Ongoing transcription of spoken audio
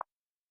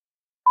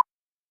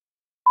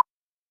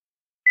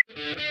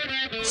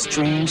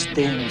Strange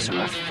things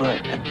are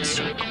afoot at the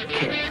Circle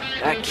K.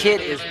 That kid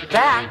is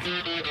back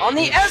on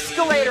the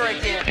escalator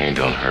again. Ain't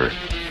gonna hurt.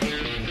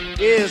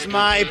 Is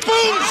my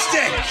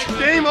boomstick!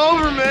 Game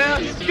over,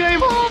 man. It's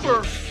game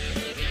over.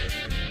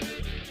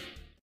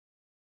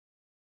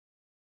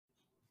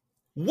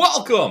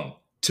 Welcome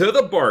to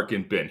the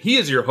Bargain Bin. He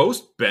is your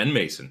host, Ben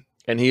Mason.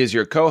 And he is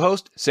your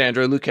co-host,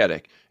 Sandra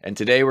Luketic. And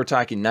today we're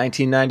talking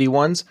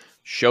 1991's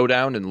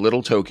Showdown in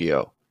Little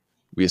Tokyo.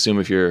 We assume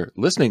if you're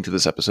listening to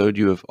this episode,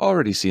 you have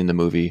already seen the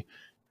movie.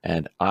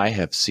 And I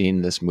have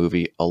seen this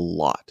movie a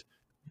lot.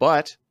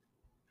 But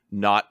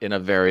not in a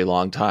very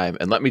long time.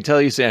 And let me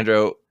tell you,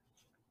 Sandro,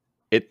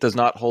 it does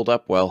not hold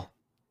up well.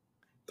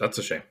 That's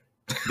a shame.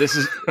 This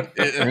is...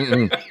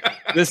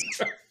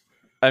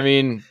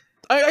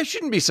 I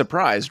shouldn't be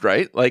surprised,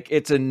 right? Like,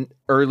 it's an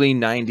early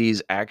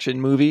 90s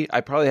action movie. I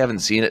probably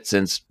haven't seen it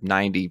since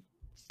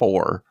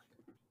 94.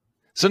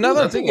 So now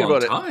that I'm thinking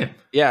about it,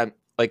 yeah,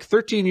 like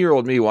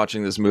 13-year-old me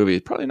watching this movie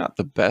is probably not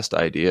the best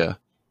idea.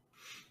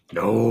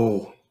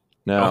 No.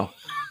 I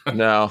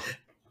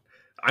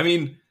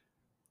mean,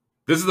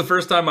 this is the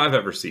first time I've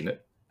ever seen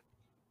it.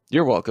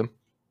 You're welcome.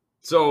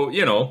 So,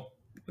 you know,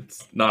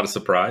 it's not a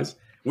surprise.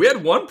 We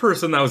had one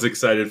person that was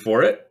excited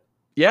for it.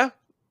 Yeah.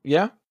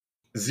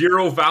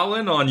 Zero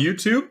Valen on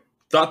YouTube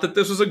thought that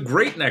this was a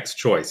great next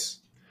choice.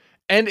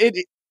 And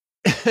it's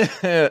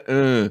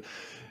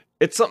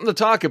something to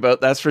talk about,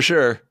 that's for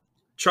sure.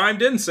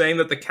 Chimed in saying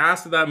that the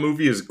cast of that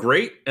movie is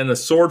great and the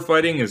sword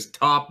fighting is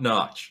top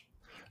notch.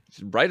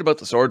 Right about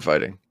the sword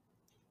fighting.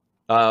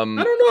 I don't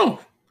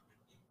know.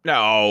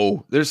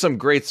 No, there's some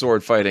great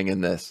sword fighting in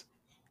this.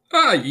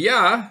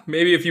 Yeah.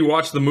 Maybe if you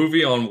watch the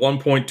movie on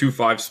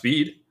 1.25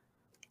 speed.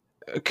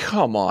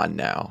 Come on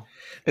now.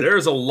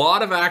 There's a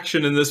lot of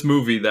action in this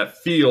movie that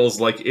feels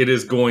like it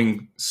is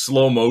going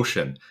slow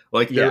motion.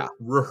 Like they're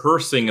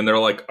rehearsing and they're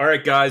like, all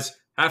right, guys,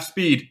 half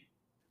speed.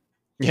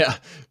 Yeah.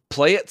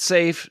 Play it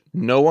safe.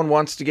 No one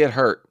wants to get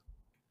hurt.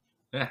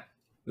 Yeah.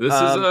 This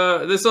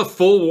is a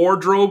full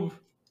wardrobe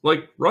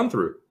like run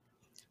through.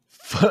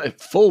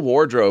 Full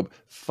wardrobe.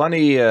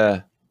 Funny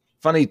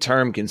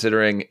term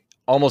considering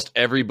almost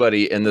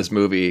everybody in this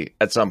movie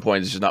at some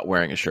point is just not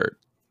wearing a shirt.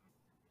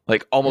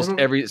 Like almost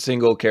every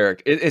single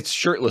character. It's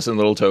shirtless in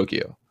Little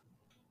Tokyo.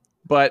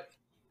 But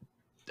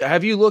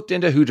have you looked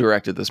into who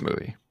directed this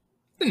movie?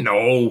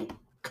 No.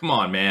 Come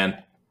on,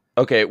 man.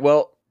 Okay,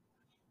 well,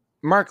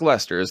 Mark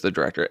Lester is the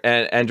director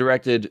and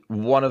directed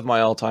one of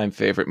my all-time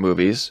favorite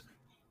movies,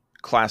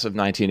 Class of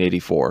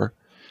 1984,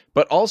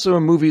 but also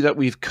a movie that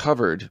we've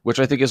covered, which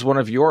I think is one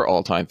of your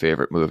all-time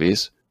favorite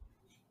movies,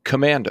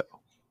 Commando.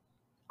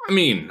 I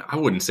mean, I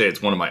wouldn't say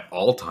it's one of my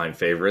all-time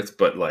favorites,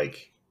 but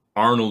like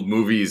Arnold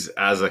movies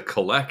as a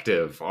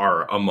collective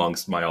are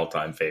amongst my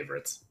all-time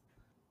favorites.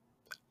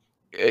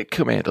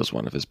 Commando's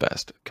one of his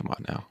best. Come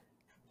on now.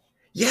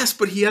 Yes,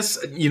 but he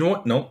has... You know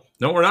what? No,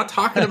 we're not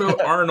talking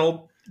about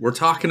Arnold. We're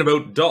talking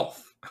about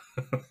Dolph.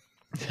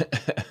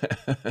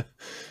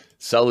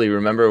 Sully,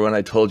 remember when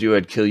I told you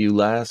I'd kill you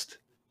last?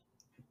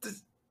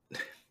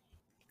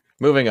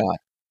 Moving on.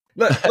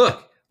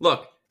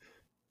 Look.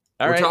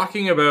 We're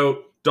talking about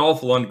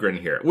Dolph Lundgren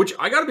here, which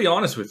I got to be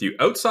honest with you,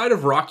 outside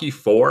of Rocky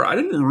IV, I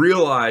didn't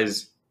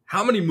realize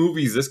how many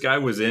movies this guy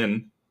was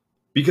in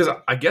because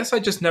I guess I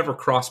just never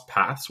crossed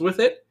paths with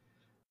it.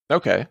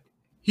 Okay.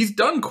 He's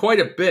done quite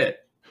a bit.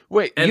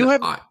 Wait,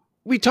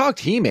 we talked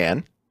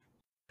He-Man.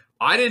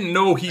 I didn't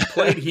know he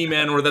played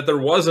He-Man or that there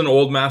was an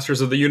old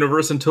Masters of the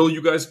Universe until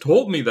you guys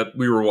told me that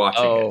we were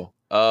watching it.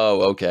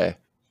 Oh, okay.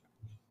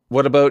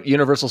 What about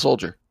Universal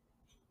Soldier?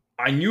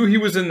 I knew he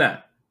was in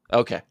that.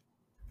 Okay.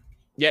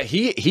 Yeah,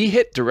 he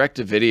hit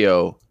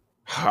direct-to-video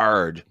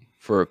hard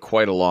for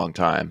quite a long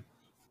time.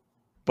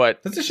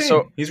 But that's a shame.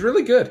 So, he's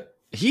really good.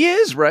 He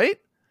is, right?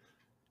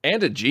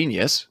 And a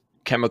genius.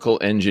 Chemical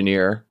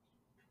engineer.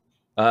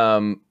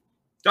 That's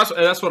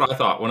what I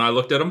thought when I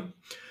looked at him.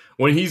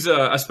 When he's,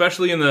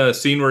 especially in the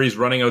scene where he's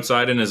running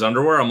outside in his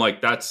underwear, I'm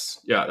like, that's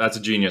a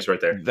genius right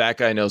there. That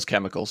guy knows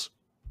chemicals.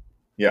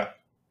 Yeah.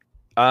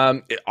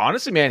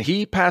 Honestly, man,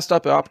 he passed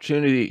up an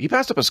opportunity. He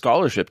passed up a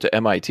scholarship to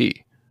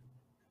MIT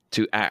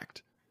to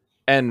act.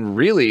 And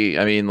really,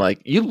 I mean,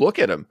 like, you look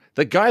at him,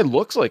 the guy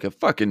looks like a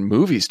fucking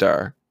movie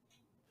star.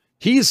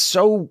 He's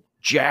so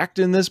jacked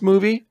in this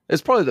movie.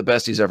 It's probably the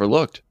best he's ever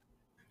looked.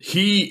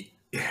 I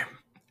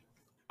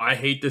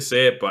hate to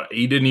say it, but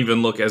he didn't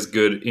even look as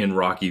good in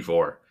Rocky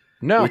IV.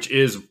 No. Which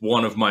is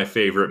one of my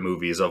favorite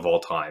movies of all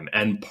time.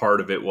 And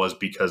part of it was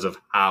because of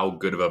how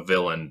good of a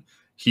villain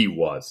he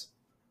was.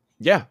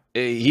 Yeah,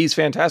 he's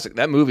fantastic.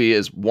 That movie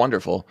is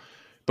wonderful.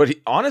 But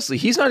honestly,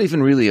 he's not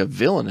even really a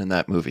villain in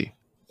that movie.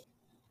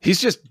 He's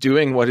just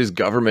doing what his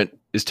government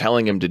is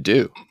telling him to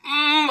do.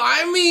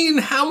 I mean,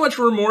 how much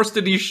remorse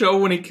did he show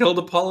when he killed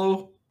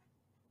Apollo?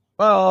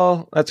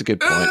 Well, that's a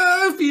good point.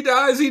 If he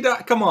dies, he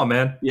dies. Come on,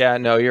 man. Yeah,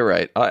 no, you're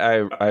right.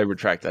 I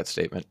retract that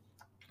statement.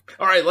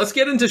 All right, let's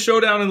get into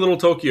Showdown in Little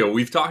Tokyo.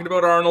 We've talked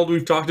about Arnold.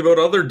 We've talked about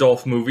other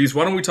Dolph movies.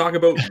 Why don't we talk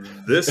about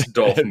this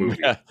Dolph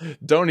movie?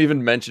 Don't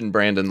even mention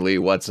Brandon Lee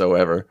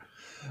whatsoever.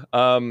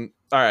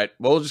 All right,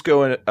 well, we'll just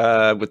go in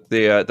with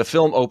the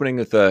film opening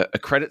with a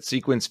credit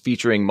sequence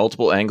featuring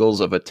multiple angles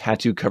of a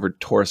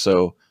tattoo-covered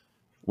torso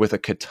with a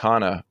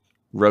katana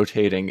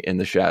rotating in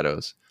the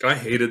shadows. I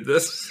hated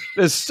this.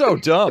 It's so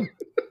dumb.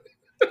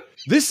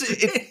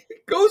 It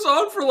goes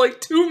on for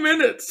like 2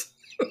 minutes.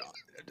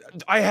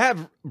 I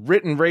have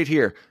written right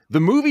here. The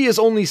movie is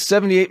only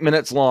 78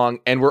 minutes long,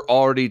 and we're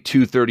already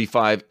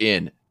 2:35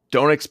 in.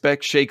 Don't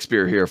expect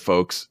Shakespeare here,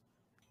 folks.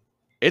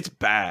 It's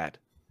bad.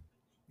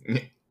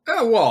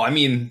 Well, I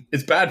mean,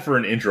 it's bad for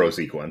an intro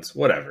sequence.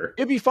 Whatever.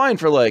 It'd be fine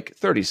for like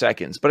 30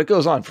 seconds, but it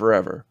goes on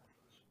forever.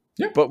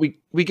 Yeah. But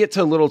we get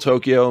to Little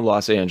Tokyo in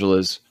Los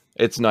Angeles.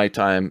 It's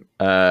nighttime.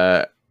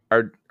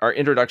 Our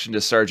introduction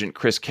to Sergeant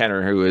Chris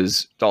Kenner, who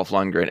is Dolph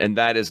Lundgren, and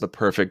that is the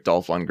perfect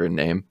Dolph Lundgren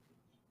name.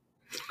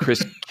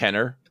 Chris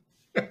Kenner.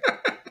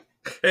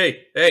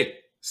 Hey,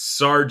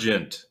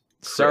 Sergeant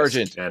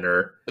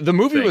Kenner. The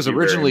movie was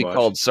originally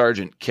called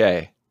Sergeant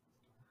K.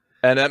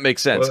 And that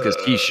makes sense because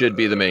he should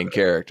be the main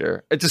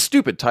character. It's a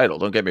stupid title,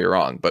 don't get me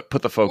wrong, but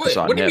put the focus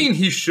on him. What do you mean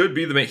he should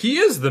be the main? He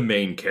is the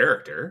main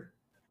character.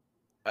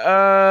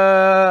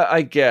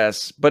 I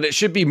guess, but it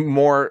should be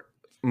more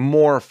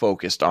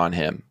focused on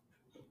him.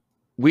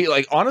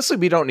 Honestly,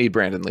 we don't need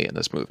Brandon Lee in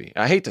this movie.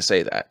 I hate to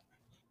say that.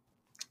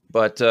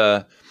 But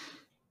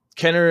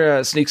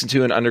Kenner sneaks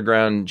into an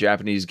underground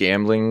Japanese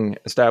gambling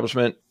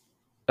establishment,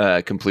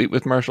 complete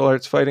with martial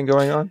arts fighting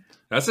going on.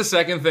 That's the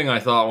second thing I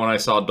thought when I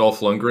saw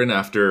Dolph Lundgren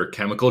after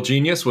Chemical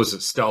Genius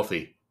was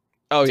stealthy.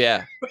 Oh,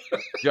 yeah.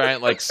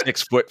 Giant,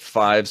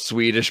 6'5"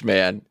 Swedish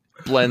man.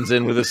 Blends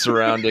in with his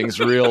surroundings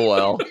real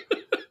well.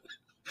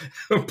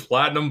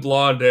 Platinum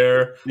blonde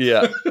hair.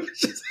 Yeah.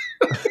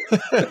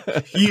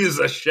 He is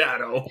a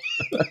shadow.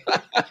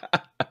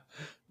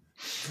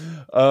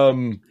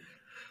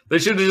 They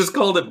should have just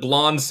called it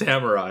Blonde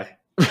Samurai.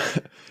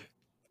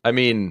 I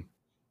mean,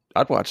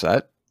 I'd watch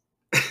that.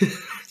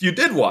 You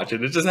did watch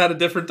it. It just had a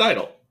different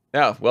title.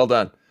 Yeah, well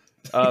done.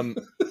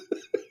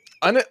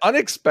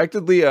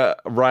 Unexpectedly, a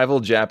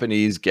rival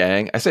Japanese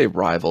gang, I say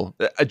rival,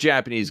 a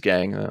Japanese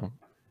gang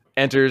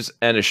enters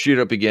and a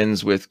shootout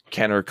begins with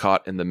Kenner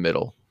caught in the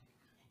middle.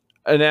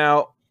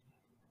 Now,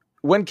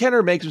 when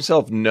Kenner makes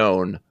himself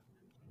known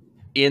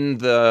in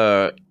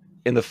the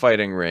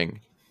fighting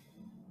ring,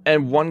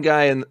 and one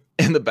guy in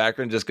the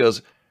background just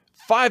goes,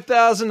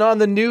 5,000 on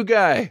the new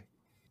guy.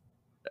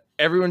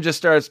 Everyone just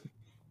starts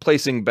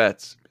placing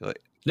bets.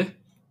 Yeah,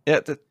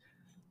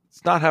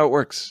 it's not how it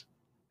works.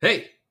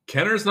 Hey,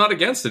 Kenner's not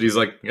against it. He's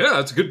like, yeah,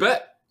 that's a good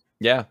bet.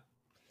 Yeah.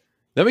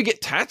 Then we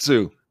get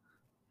Tatsu,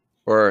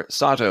 or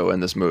Sato, in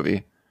this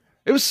movie.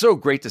 It was so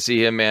great to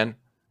see him, man.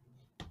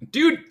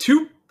 Dude,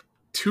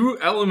 two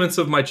elements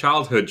of my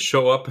childhood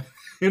show up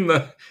in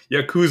the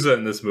Yakuza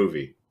in this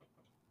movie.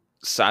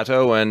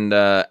 Sato and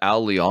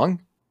Al Leong.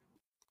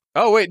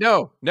 Oh, wait,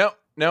 no.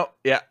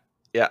 Yeah.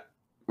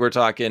 We're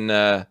talking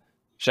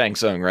Shang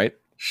Tsung, right?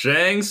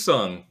 Shang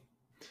Tsung.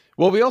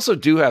 Well, we also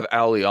do have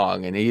Al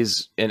Leong, and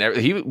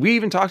we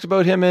even talked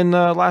about him in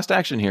Last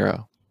Action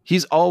Hero.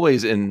 He's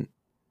always in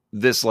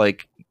this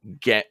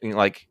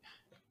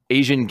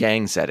Asian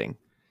gang setting.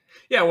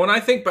 Yeah, when I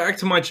think back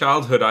to my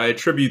childhood, I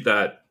attribute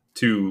that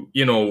to,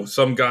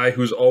 some guy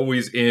who's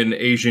always in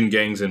Asian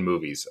gangs in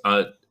movies.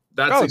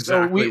 That's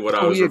exactly what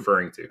I was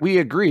referring to. We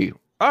agree.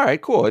 All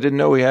right, cool. I didn't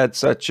know we had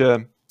such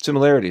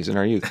similarities in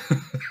our youth.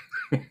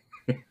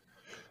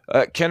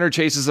 Kenner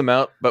chases them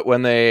out, but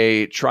when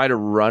they try to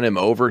run him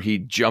over, he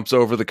jumps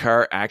over the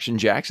car, Action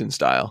Jackson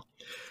style.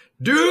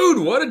 Dude,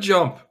 what a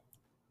jump.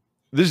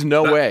 There's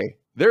no way.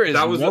 There is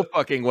no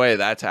fucking way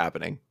that's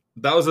happening.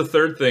 That was the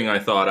third thing I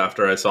thought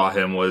after I saw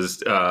him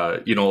was,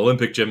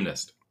 Olympic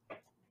gymnast.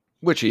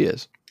 Which he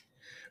is.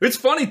 It's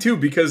funny, too,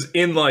 because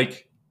in,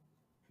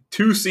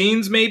 2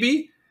 scenes,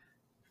 maybe,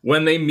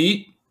 when they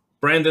meet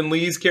Brandon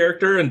Lee's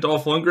character and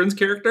Dolph Lundgren's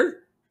character,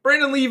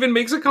 Brandon Lee even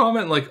makes a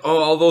comment oh,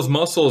 all those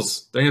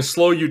muscles, they're going to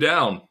slow you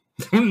down.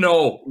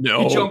 No.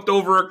 He jumped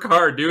over a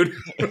car, dude.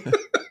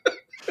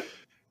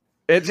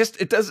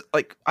 It does,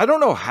 I don't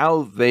know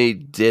how they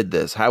did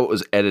this, how it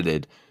was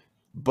edited,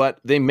 but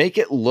they make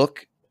it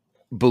look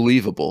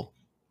believable,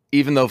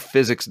 even though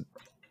physics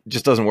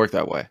just doesn't work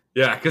that way.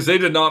 Yeah, because they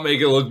did not make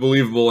it look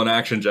believable in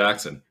Action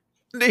Jackson.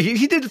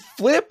 He did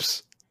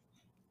flips.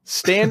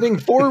 Standing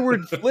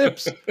forward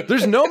flips.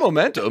 There's no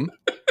momentum.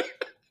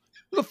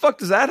 How the fuck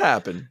does that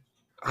happen?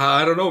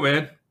 I don't know,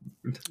 man.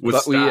 With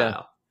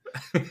style.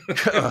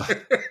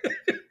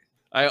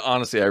 I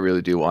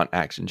really do want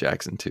Action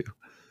Jackson too.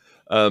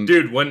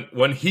 Dude,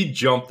 when he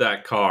jumped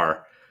that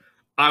car,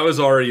 I was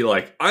already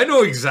I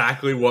know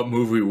exactly what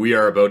movie we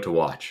are about to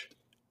watch.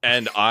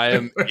 And I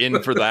am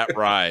in for that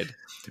ride.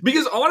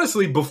 Because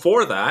honestly,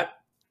 before that,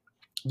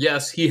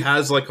 yes, he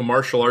has a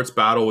martial arts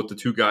battle with the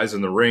 2 guys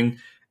in the ring,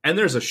 and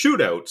there's a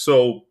shootout.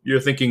 So you're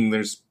thinking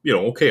there's,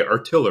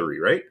 artillery,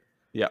 right?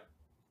 Yeah.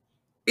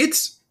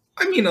 It's,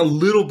 a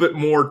little bit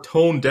more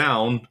toned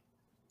down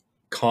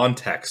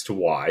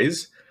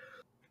context-wise.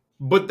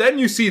 But then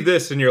you see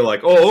this and you're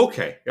like, oh,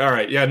 okay. All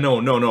right. Yeah,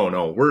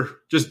 no. We're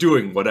just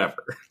doing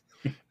whatever.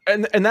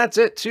 And that's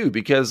it, too,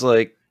 because,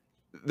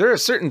 there are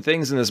certain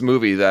things in this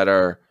movie that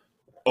are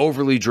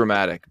overly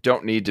dramatic,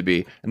 don't need to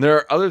be. And there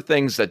are other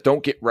things that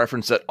don't get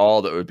referenced at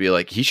all that would be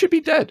like, he should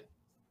be dead.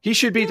 He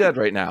should be dead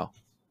right now.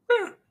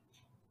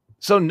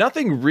 So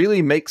nothing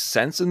really makes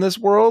sense in this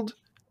world.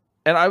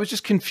 And I was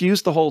just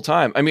confused the whole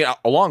time. I mean,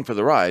 along for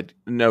the ride,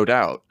 no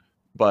doubt.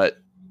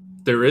 But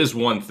there is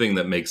one thing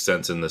that makes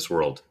sense in this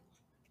world.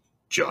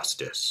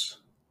 Justice.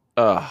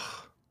 I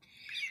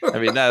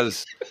mean,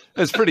 that's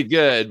pretty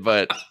good,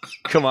 but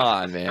come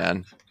on,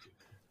 man.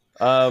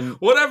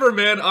 Whatever,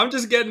 man. I'm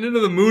just getting into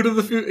the mood of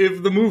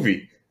the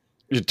movie.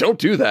 Don't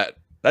do that.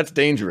 That's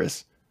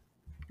dangerous.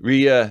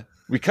 We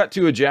cut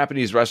to a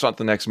Japanese restaurant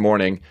the next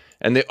morning,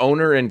 and the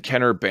owner and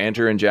Kenner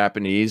banter in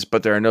Japanese,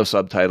 but there are no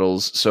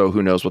subtitles, so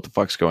who knows what the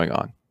fuck's going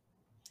on.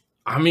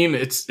 I mean,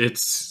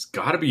 it's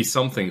got to be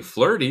something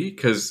flirty,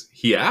 because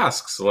he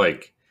asks,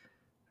 like,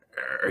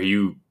 are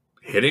you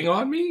hitting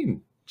on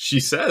me? She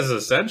says,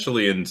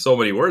 essentially, in so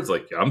many words,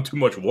 like, I'm too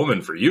much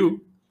woman for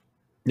you.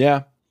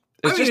 Yeah.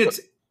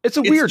 It's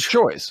a weird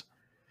choice.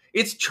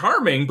 It's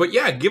charming, but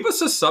yeah, give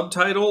us a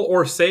subtitle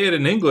or say it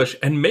in English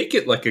and make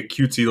it like a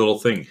cutesy little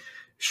thing.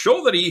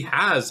 Show that he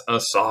has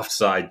a soft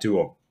side to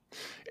him.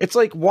 It's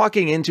like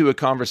walking into a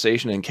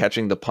conversation and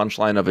catching the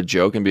punchline of a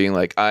joke and being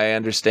like, I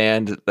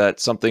understand that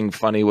something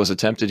funny was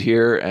attempted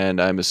here,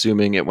 and I'm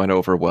assuming it went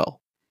over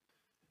well.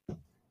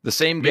 The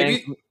same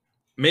gang...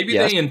 Maybe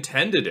yes. They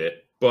intended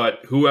it,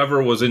 but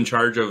whoever was in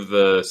charge of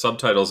the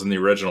subtitles in the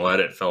original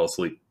edit fell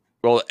asleep.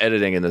 Well,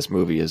 editing in this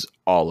movie is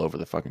all over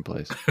the fucking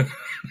place.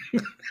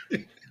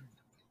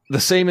 The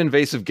same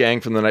invasive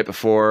gang from the night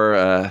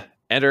before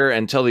enter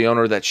and tell the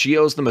owner that she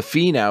owes them a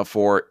fee now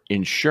for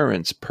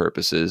insurance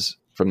purposes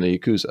from the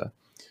Yakuza.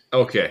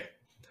 Okay.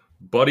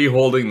 Buddy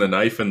holding the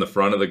knife in the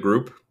front of the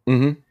group.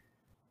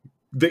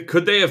 Mm-hmm.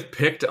 Could they have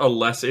picked a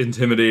less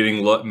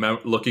intimidating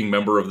looking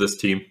member of this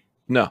team?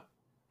 No.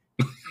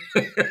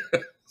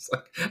 It's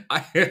like,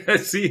 I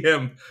see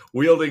him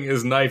wielding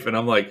his knife, and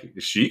I'm like,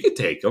 she could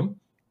take him.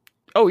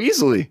 Oh,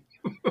 easily.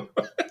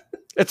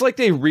 It's like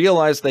they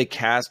realized they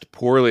cast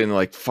poorly, and they're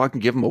like,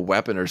 fucking give him a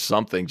weapon or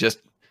something. Just,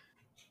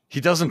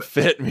 he doesn't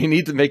fit. We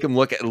need to make him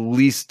look at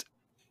least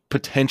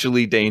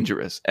potentially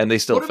dangerous, and they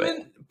still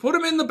fit. Put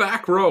him in the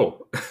back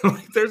row.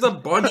 Like, there's a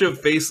bunch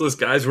of faceless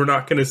guys we're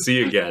not going to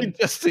see again. You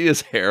just see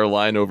his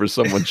hairline over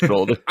someone's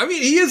shoulder. I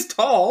mean, he is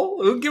tall.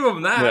 We'll give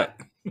him that.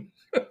 Yeah.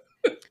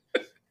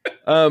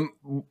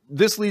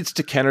 This leads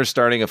to Kenner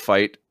starting a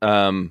fight,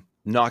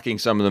 knocking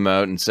some of them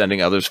out and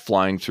sending others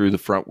flying through the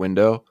front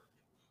window.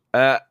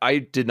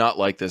 I did not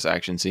like this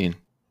action scene.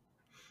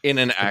 In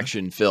an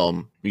action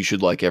film, you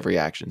should like every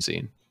action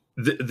scene.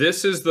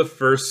 This is the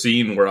first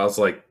scene where I was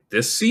like,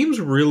 this seems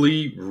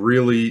really,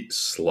 really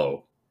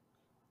slow.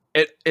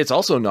 It's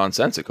also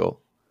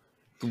nonsensical.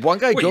 One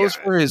guy goes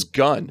for his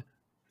gun.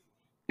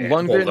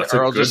 Lundgren, that's a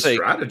good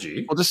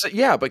strategy. I'll just say,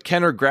 yeah, but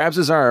Kenner grabs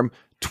his arm,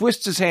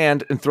 twists his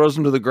hand, and throws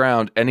him to the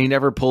ground, and he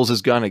never pulls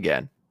his gun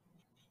again.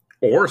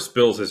 Or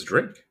spills his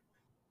drink.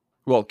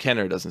 Well,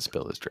 Kenner doesn't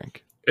spill his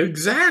drink.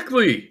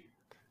 Exactly.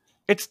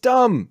 It's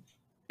dumb.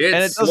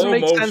 It's slow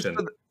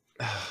motion.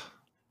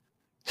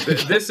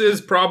 This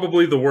is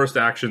probably the worst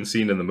action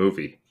scene in the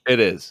movie. It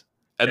is.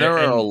 And there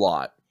are a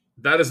lot.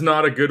 That is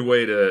not a good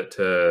way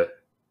to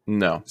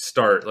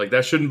start. Like,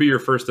 that shouldn't be your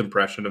first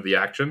impression of the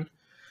action.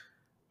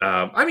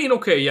 I mean,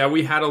 okay, yeah,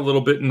 we had a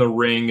little bit in the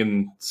ring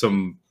and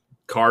some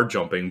car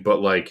jumping,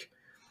 but like,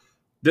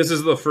 this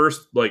is the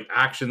first like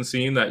action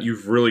scene that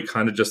you've really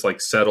kind of just like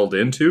settled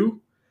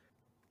into,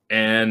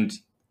 and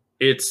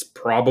it's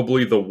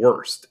probably the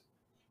worst.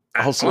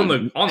 Also, on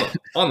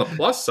the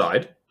plus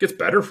side, it gets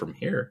better from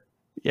here.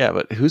 Yeah,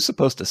 but who's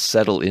supposed to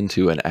settle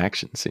into an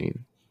action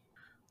scene?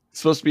 It's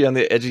supposed to be on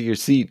the edge of your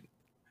seat.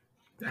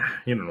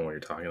 You don't know what you're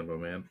talking about,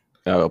 man.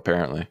 Oh,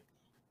 apparently.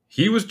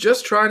 He was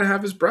just trying to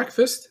have his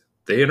breakfast.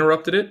 They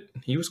interrupted it.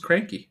 He was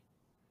cranky.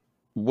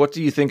 What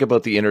do you think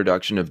about the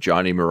introduction of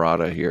Johnny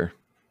Murata here?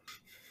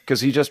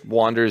 Because he just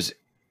wanders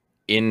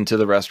into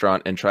the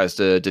restaurant and tries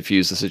to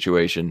defuse the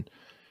situation.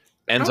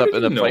 Ends up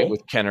in a fight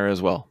with Kenner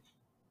as well.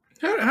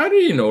 How do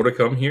you know to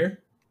come here?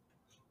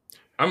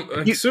 I'm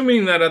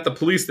assuming that at the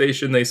police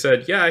station they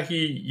said, yeah,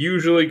 he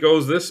usually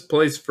goes this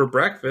place for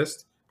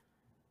breakfast.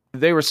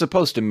 They were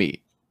supposed to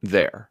meet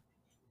there.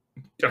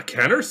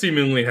 Kenner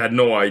seemingly had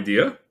no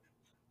idea.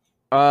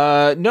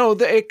 No,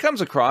 it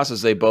comes across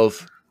as they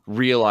both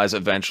realize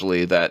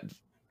eventually that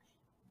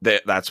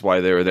that's why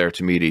they were there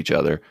to meet each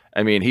other.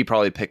 I mean, he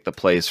probably picked the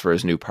place for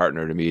his new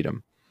partner to meet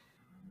him.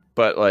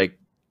 But like,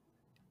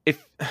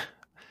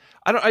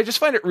 I just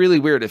find it really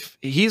weird if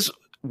he's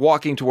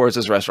walking towards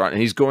this restaurant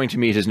and he's going to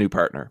meet his new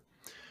partner,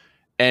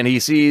 and he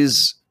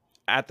sees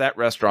at that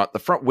restaurant the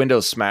front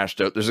window's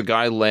smashed out. There's a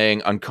guy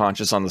laying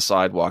unconscious on the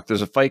sidewalk.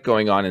 There's a fight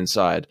going on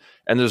inside,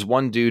 and there's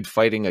one dude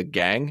fighting a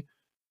gang.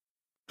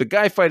 The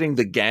guy fighting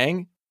the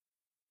gang,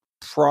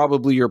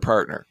 probably your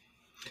partner.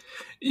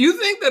 You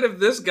think that if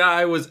this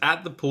guy was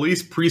at the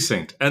police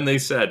precinct and they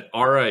said,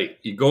 all right,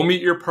 you go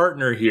meet your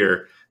partner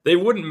here, they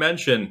wouldn't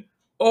mention,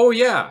 oh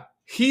yeah,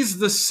 he's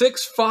the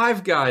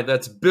 6'5" guy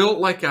that's built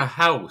like a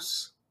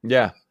house.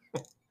 Yeah.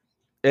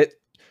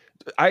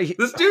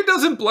 This dude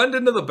doesn't blend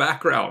into the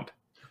background.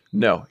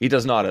 No, he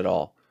does not at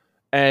all.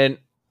 And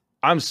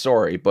I'm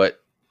sorry,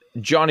 but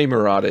Johnny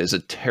Murata is a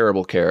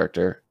terrible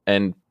character,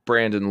 and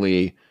Brandon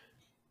Lee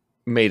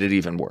made it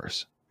even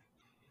worse.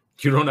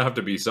 You don't have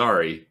to be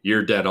sorry.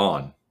 You're dead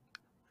on.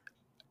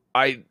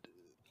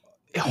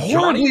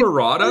 Johnny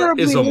Murata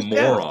is a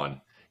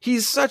moron.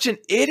 He's such an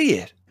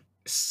idiot.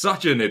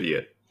 Such an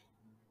idiot.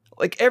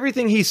 Like,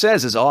 everything he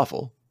says is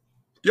awful.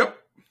 Yep.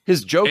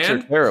 His jokes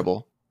are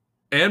terrible.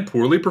 And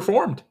poorly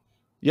performed.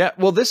 Yeah,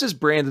 well, this is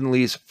Brandon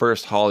Lee's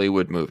first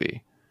Hollywood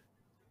movie.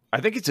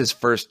 I think it's his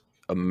first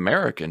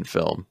American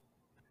film.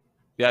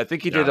 Yeah, I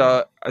think he did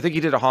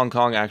a Hong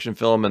Kong action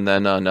film and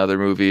then another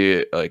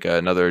movie, like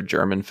another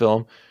German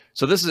film.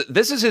 So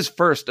this is his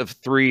first of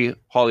 3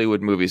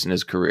 Hollywood movies in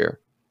his career.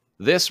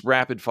 This,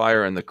 Rapid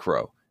Fire, and The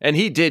Crow. And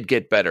he did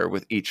get better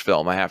with each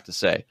film, I have to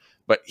say.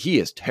 But he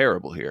is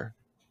terrible here.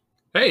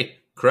 Hey,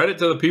 credit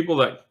to the people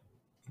that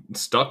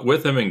stuck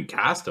with him and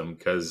cast him,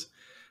 because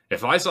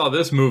if I saw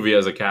this movie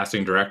as a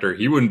casting director,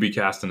 he wouldn't be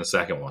cast in a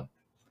second one.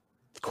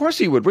 Of course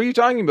he would. What are you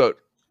talking about?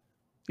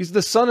 He's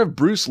the son of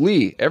Bruce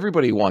Lee.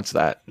 Everybody wants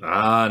that.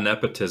 Ah,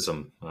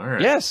 nepotism. All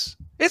right. Yes.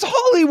 It's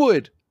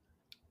Hollywood.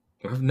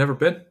 I've never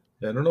been.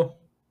 I don't know.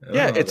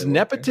 It's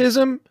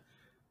nepotism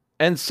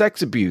and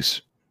sex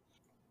abuse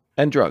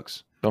and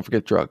drugs. Don't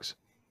forget drugs.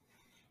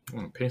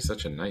 Oh, paint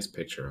such a nice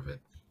picture of it.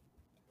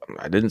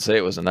 I didn't say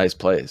it was a nice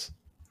place.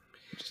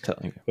 I'm just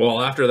telling you.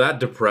 Well, after that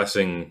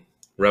depressing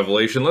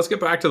revelation, let's get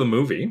back to the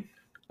movie.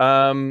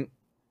 So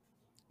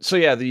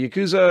yeah, the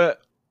Yakuza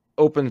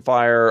open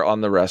fire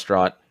on the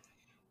restaurant,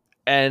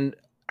 and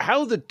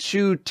how the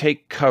two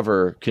take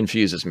cover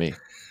confuses me.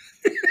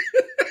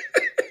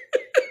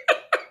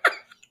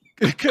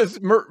 Because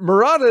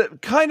Murata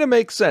kind of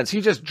makes sense. He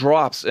just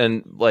drops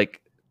and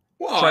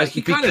tries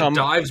he to kind of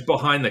dives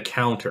behind the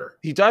counter.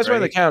 He dives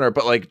behind the counter,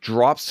 but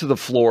drops to the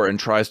floor and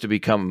tries to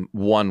become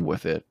one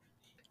with it.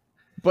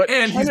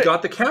 And he's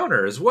got the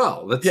counter as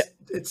well.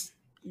 It's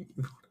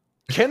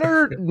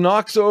Kenner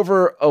knocks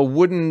over a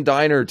wooden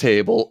diner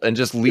table and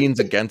just leans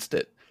against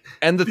it.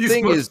 And the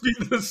thing must be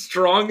the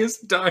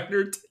strongest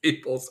diner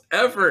tables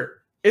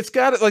ever. It's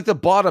got it the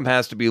bottom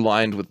has to be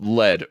lined with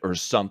lead or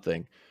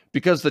something,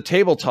 because the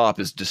tabletop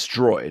is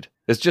destroyed.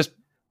 It's just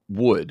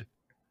wood.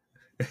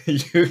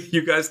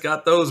 You guys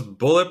got those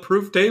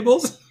bulletproof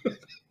tables?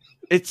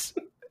 It's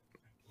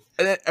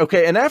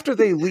okay. And after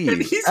they leave,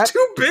 and he's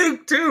too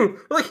big too.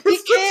 He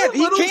can't.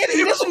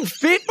 He doesn't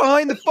fit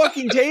behind the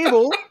fucking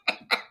table.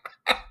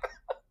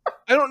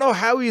 I don't know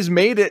how he's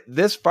made it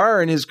this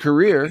far in his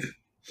career.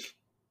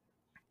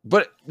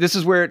 But this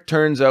is where it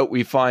turns out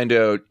we find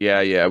out,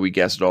 we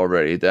guessed it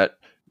already, that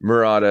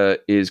Murata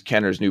is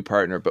Kenner's new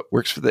partner, but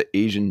works for the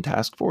Asian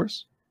Task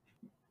Force.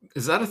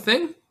 Is that a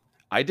thing?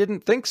 I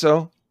didn't think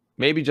so.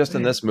 Maybe just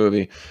in this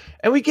movie.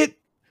 And we get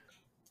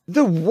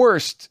the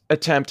worst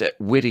attempt at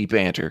witty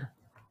banter.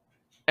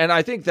 And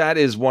I think that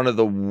is one of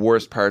the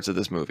worst parts of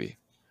this movie.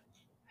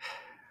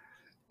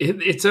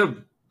 It's a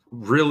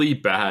really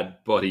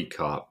bad buddy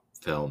cop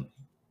film.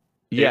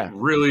 Yeah. It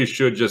really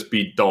should just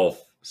be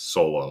Dolph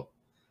solo.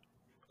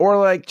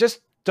 Or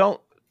just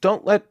don't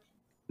let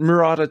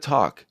Murata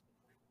talk.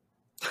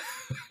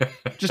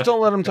 Just don't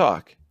let him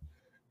talk.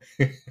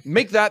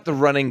 Make that the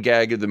running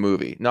gag of the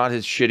movie, not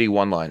his shitty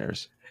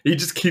one-liners. He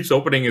just keeps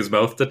opening his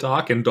mouth to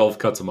talk, and Dolph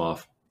cuts him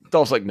off.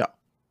 Dolph's like, no.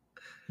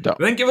 Don't.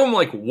 And then give him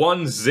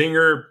one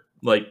zinger,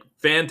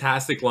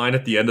 fantastic line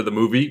at the end of the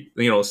movie,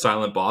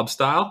 Silent Bob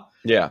style.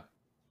 Yeah.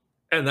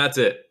 And that's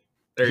it.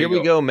 Here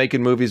we go,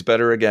 making movies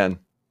better again.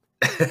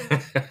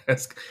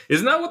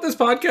 Isn't that what this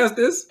podcast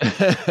is?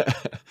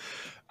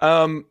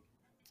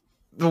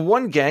 The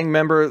one gang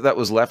member that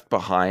was left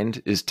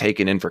behind is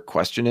taken in for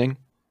questioning.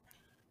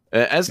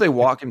 As they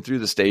walk him through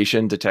the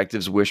station,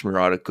 detectives wish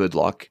Murata good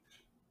luck,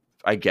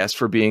 I guess,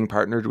 for being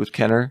partnered with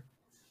Kenner.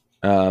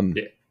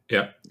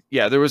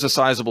 Yeah, there was a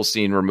sizable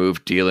scene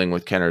removed dealing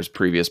with Kenner's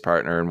previous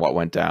partner and what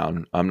went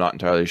down. I'm not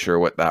entirely sure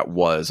what that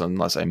was,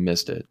 unless I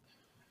missed it.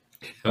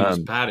 I'm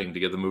just padding to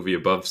get the movie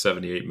above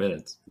 78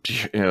 minutes.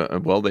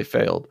 Well, they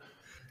failed.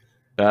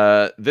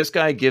 This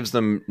guy gives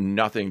them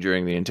nothing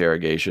during the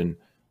interrogation.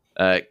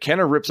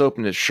 Kenner rips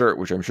open his shirt,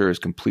 which I'm sure is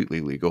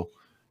completely legal,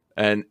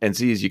 and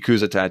sees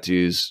Yakuza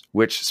tattoos,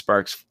 which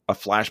sparks a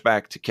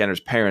flashback to Kenner's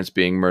parents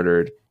being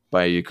murdered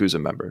by a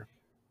Yakuza member.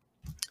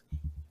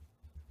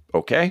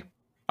 Okay.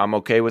 I'm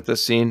okay with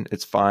this scene.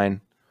 It's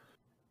fine.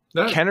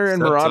 Kenner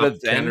and Murata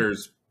then...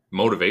 Kenner's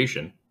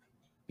motivation.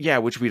 Yeah,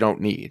 which we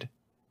don't need.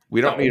 We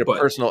don't need a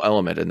personal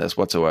element in this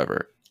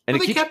whatsoever. And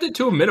they kept it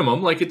to a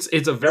minimum.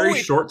 It's a very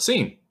short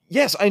scene.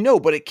 Yes, I know,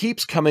 but it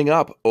keeps coming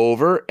up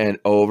over and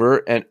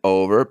over and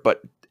over,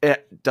 but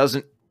it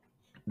doesn't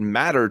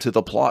matter to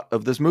the plot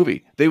of this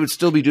movie. They would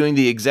still be doing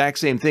the exact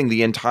same thing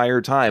the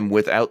entire time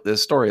without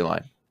this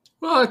storyline.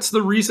 Well, it's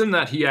the reason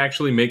that he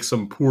actually makes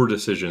some poor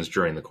decisions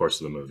during the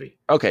course of the movie.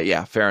 Okay,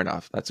 yeah, fair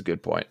enough. That's a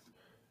good point.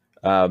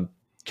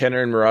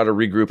 Kenner and Murata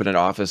regroup in an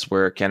office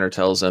where Kenner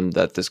tells him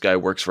that this guy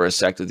works for a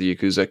sect of the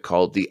Yakuza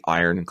called the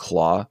Iron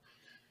Claw.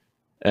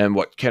 And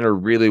what Kenner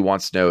really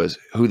wants to know is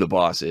who the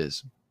boss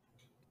is.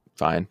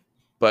 Fine.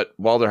 But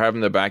while they're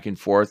having their back and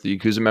forth, the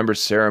Yakuza member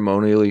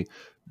ceremonially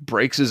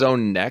breaks his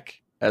own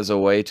neck as a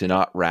way to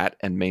not rat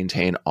and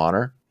maintain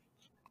honor.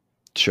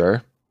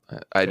 Sure.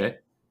 I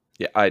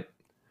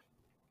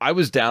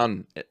was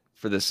down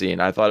for this scene.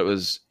 I thought it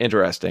was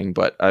interesting,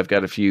 but I've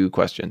got a few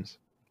questions.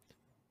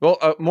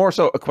 Well, more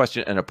so a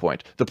question and a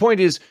point. The point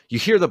is, you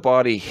hear the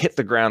body hit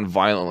the ground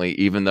violently,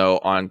 even though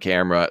on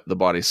camera, the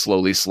body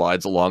slowly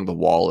slides along the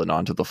wall and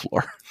onto the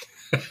floor.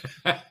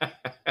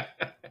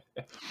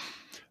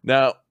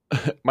 Now,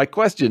 my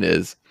question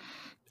is,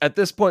 at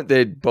this point,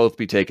 they'd both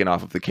be taken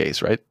off of the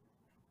case, right?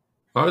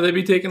 Why would they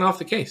be taken off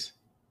the case?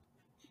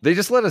 They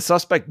just let a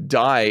suspect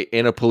die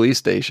in a police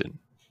station.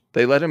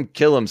 They let him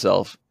kill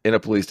himself in a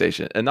police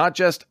station. And not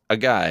just a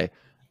guy,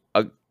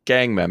 a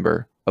gang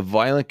member, a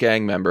violent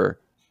gang member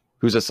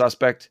who's a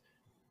suspect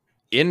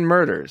in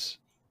murders.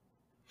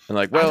 And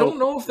like, well, I don't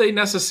know if they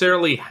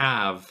necessarily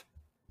have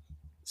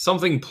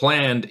something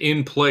planned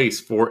in place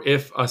for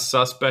if a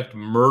suspect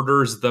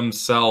murders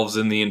themselves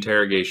in the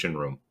interrogation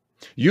room.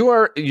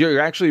 You're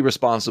actually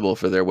responsible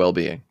for their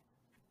well-being.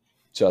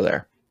 So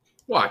there.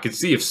 Well, I could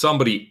see if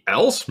somebody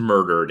else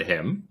murdered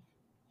him.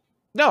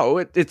 No,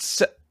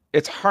 it's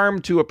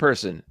harm to a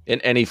person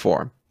in any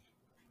form.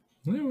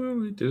 Yeah, well,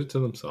 they did it to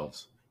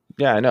themselves.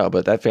 Yeah, I know,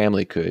 but that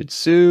family could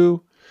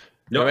sue.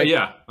 No, right?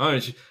 Yeah.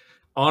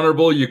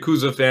 Honorable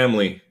Yakuza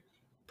family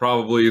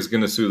probably is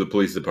going to sue the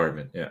police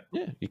department. Yeah.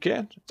 Yeah, you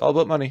can. It's all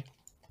about money.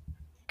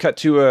 Cut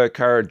to a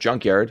car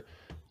junkyard.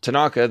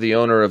 Tanaka, the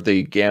owner of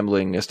the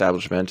gambling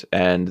establishment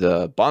and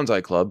the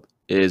bonsai club,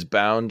 is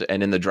bound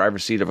and in the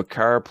driver's seat of a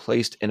car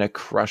placed in a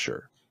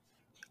crusher.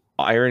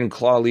 Iron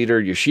Claw leader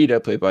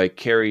Yoshida, played by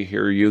Kari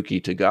Hiroyuki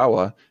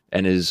Tagawa,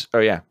 and his,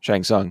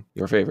 Shang Tsung,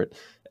 your favorite,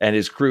 and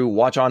his crew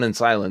watch on in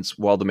silence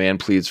while the man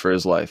pleads for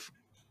his life.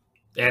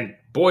 And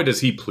boy, does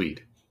he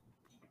plead.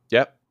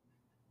 Yep.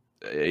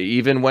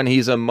 Even when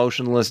he's a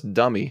motionless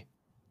dummy.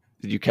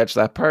 Did you catch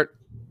that part?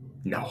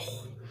 No.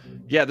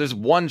 Yeah, there's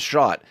one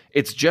shot.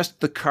 It's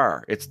just the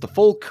car. It's the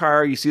full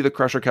car. You see the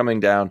crusher coming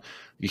down.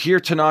 You hear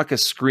Tanaka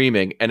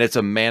screaming, and it's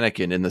a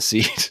mannequin in the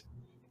seat.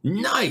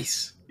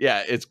 Nice.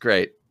 Yeah, it's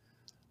great.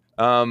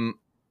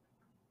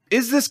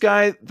 Is this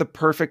guy the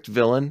perfect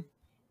villain?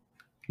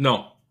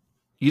 No.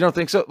 You don't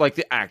think so? Like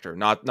the actor,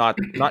 not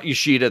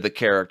Yoshida, the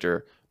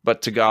character,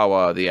 but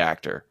Tagawa, the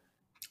actor.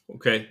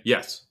 Okay,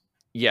 yes.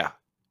 Yeah.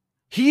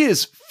 He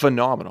is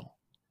phenomenal.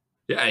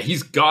 Yeah,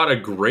 he's got a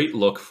great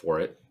look for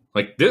it.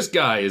 Like, this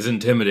guy is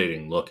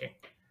intimidating looking.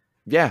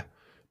 Yeah.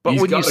 But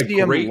when you see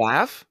him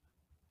laugh,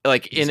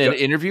 like in an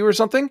interview or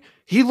something,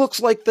 he looks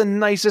like the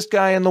nicest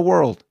guy in the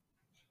world.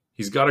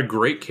 He's got a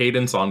great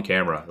cadence on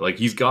camera. Like,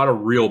 he's got a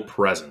real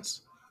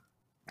presence.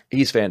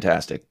 He's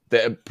fantastic.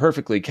 They're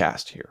perfectly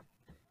cast here.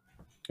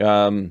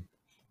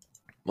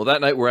 Well,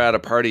 that night we're at a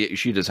party at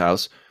Yoshida's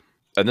house,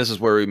 and this is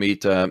where we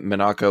meet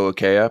Minako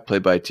Ikeya,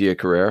 played by Tia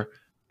Carrere,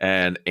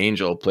 and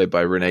Angel, played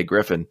by Renee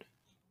Griffin,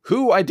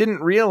 who I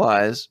didn't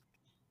realize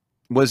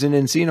was in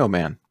Encino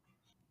Man.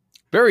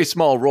 Very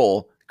small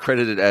role,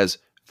 credited as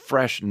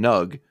Fresh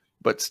Nug,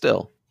 but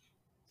still,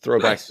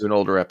 throwback to an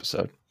older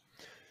episode.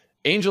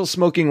 Angel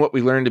smoking what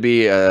we learned to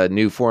be a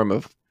new form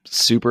of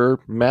super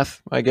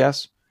meth, I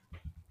guess.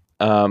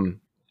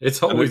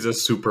 It's always a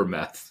super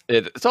meth.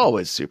 It's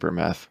always super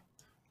meth.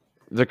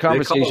 The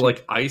conversation, they call it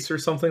like ice or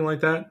something like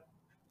that.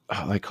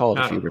 Oh, they call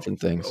it a few different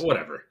things.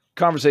 Whatever.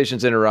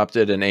 Conversation's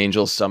interrupted, and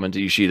Angel's summoned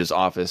to Yoshida's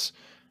office.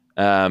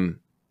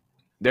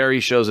 There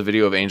he shows a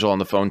video of Angel on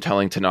the phone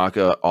telling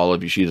Tanaka all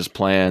of Yoshida's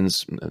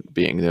plans,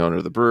 being the owner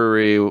of the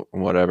brewery,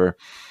 whatever.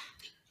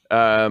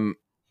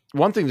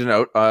 One thing to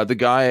note, the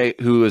guy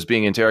who was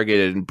being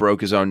interrogated and broke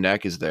his own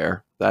neck is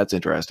there. That's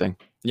interesting.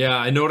 Yeah,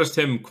 I noticed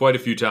him quite a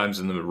few times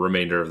in the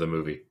remainder of the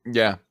movie.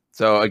 Yeah.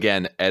 So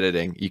again,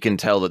 editing. You can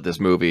tell that this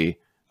movie,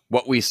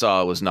 what we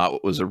saw was not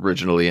what was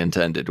originally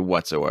intended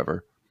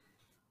whatsoever.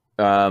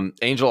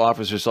 Angel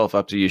offers herself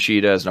up to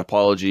Yoshida as an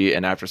apology,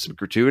 and after some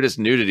gratuitous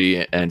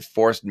nudity and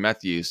forced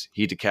meth use,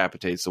 he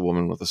decapitates the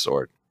woman with a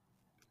sword.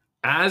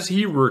 As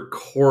he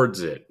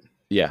records it.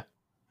 Yeah.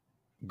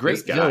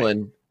 Great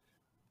villain.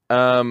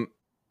 The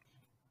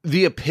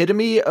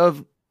epitome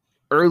of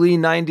early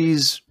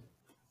 90s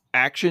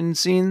action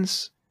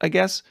scenes, I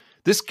guess.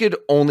 This could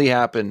only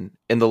happen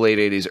in the late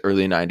 80s,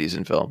 early 90s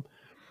in film.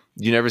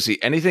 You never see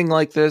anything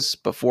like this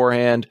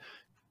beforehand.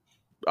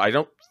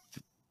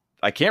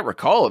 I can't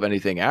recall of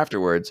anything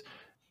afterwards.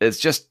 It's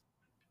just,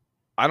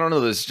 I don't know.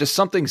 There's just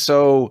something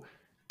so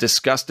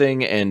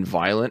disgusting and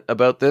violent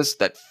about this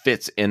that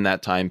fits in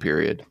that time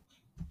period.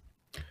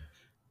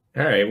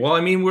 All right. Well,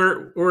 I mean,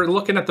 we're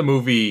looking at the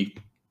movie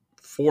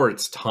for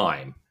its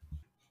time.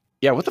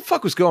 Yeah. What the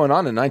fuck was going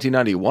on in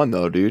 1991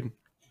 though, dude?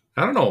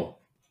 I don't know.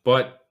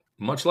 But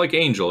much like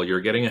Angel, you're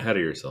getting ahead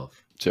of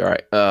yourself. It's all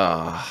right.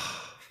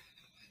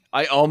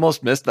 I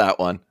almost missed that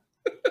one.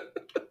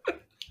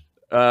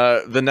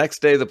 The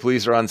next day, the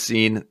police are on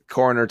scene.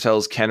 Coroner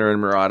tells Kenner and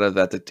Murata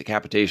that the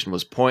decapitation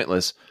was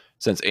pointless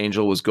since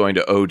Angel was going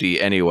to OD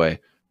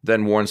anyway.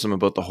 then warns them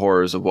about the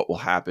horrors of what will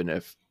happen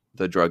if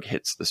the drug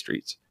hits the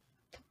streets.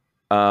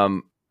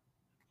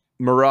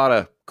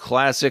 Murata,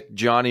 classic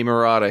Johnny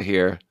Murata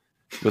here,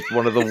 with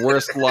one of the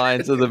worst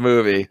lines of the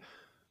movie.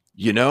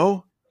 You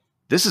know,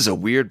 this is a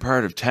weird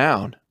part of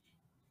town.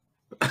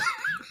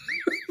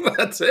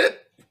 That's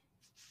it?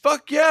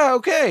 Fuck yeah,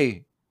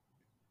 okay.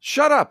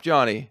 Shut up,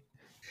 Johnny.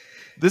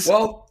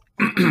 Well,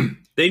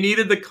 they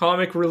needed the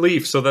comic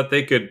relief so that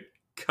they could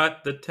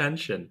cut the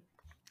tension.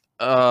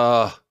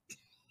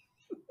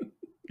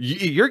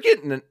 You're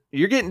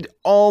getting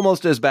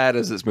almost as bad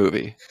as this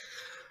movie.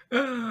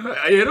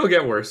 It'll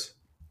get worse.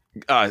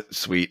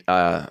 Sweet.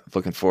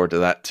 Looking forward to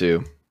that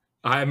too.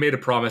 I made a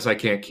promise I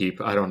can't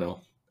keep. I don't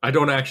know. I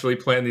don't actually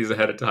plan these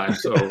ahead of time,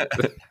 so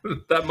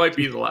that might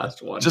be the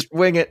last one. Just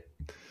wing it.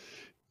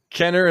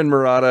 Kenner and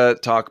Murata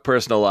talk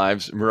personal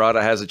lives. Murata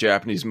has a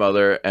Japanese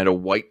mother and a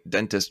white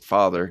dentist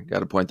father. Got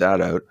to point that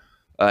out.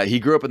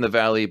 He grew up in the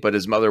valley, but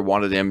his mother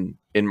wanted him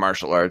in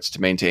martial arts to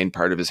maintain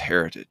part of his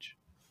heritage.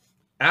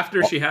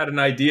 After she had an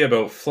idea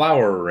about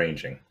flower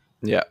arranging.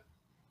 Yeah.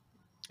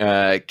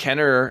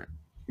 Kenner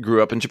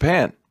grew up in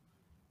Japan.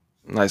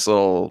 Nice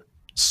little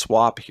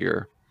swap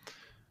here.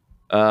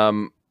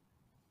 Why?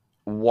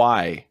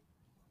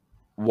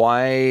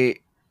 Why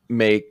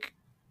make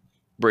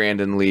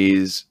Brandon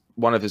Lee's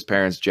one of his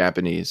parents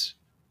Japanese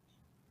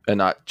and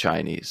not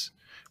Chinese?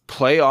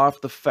 Play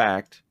off the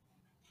fact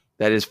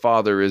that his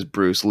father is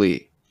Bruce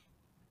Lee.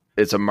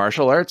 It's a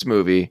martial arts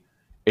movie.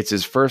 It's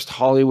his first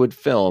Hollywood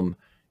film.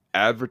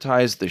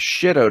 Advertise the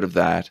shit out of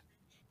that.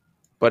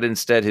 But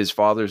instead his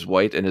father's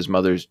white and his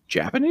mother's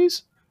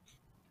Japanese?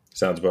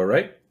 Sounds about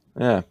right.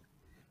 Yeah.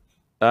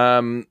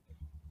 The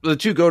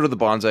two go to the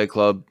Bonsai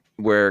Club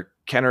where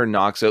Kenner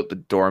knocks out the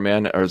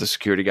doorman or the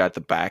security guy at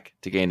the back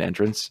to gain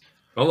entrance.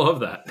 I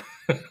love that.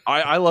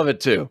 I love it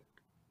too.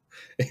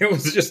 It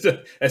was just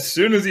as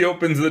soon as he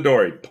opens the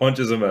door, he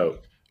punches him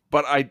out.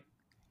 But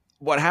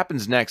what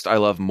happens next, I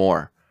love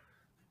more.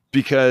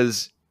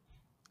 Because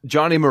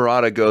Johnny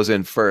Murata goes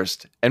in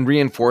first and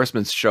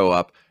reinforcements show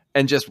up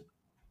and just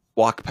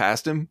walk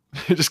past him,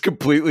 just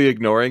completely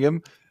ignoring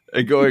him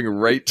and going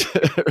right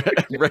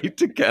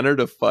to Kenner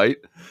to fight.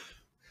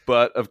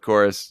 But of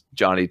course,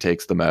 Johnny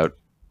takes them out.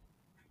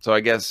 So I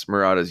guess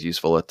Murata's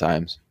useful at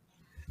times.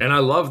 And I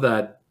love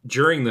that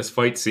during this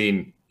fight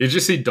scene, you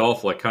just see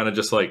Dolph kind of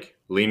just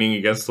leaning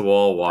against the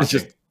wall, watching.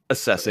 Just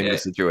assessing the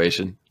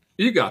situation.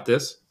 You got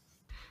this.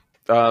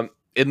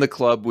 In the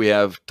club, we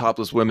have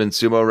topless women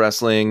sumo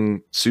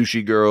wrestling,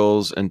 sushi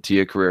girls, and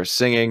Tia Carrere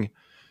singing.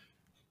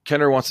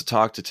 Kenner wants to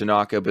talk to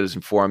Tanaka, but is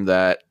informed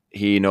that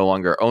he no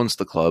longer owns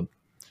the club.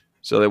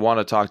 So they want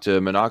to talk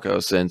to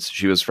Minako since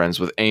she was friends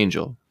with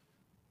Angel.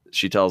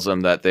 She tells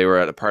them that they were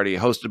at a party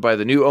hosted by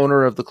the new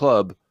owner of the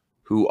club,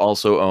 who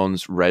also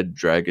owns Red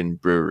Dragon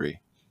Brewery.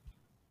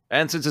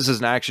 And since this is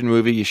an action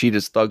movie,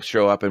 Yoshida's thugs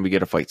show up and we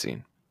get a fight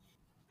scene.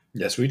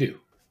 Yes, we do.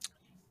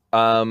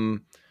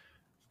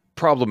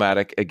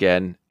 Problematic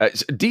again.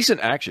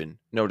 Decent action,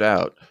 no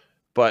doubt,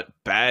 but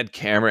bad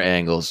camera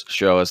angles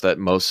show us that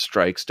most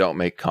strikes don't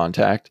make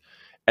contact,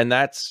 and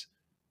that's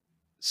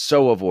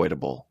so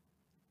avoidable.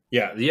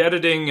 Yeah, the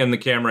editing and the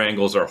camera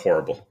angles are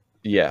horrible.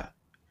 Yeah.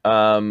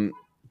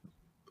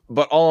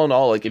 But all in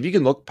all, if you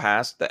can look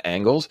past the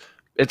angles,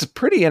 it's a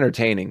pretty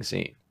entertaining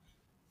scene.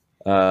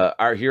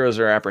 Our heroes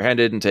are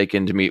apprehended and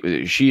taken to meet with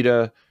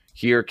Yoshida.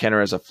 Here,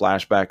 Kenner has a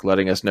flashback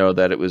letting us know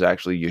that it was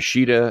actually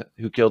Yoshida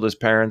who killed his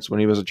parents when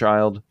he was a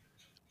child.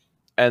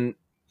 And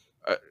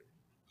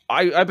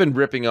I've been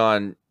ripping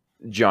on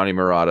Johnny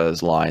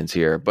Murata's lines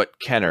here, but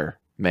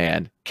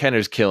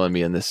Kenner's killing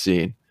me in this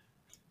scene.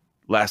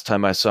 Last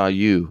time I saw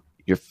you,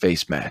 your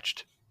face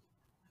matched.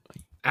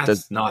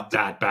 That's not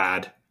that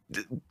bad.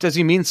 Does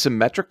he mean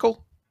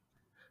symmetrical?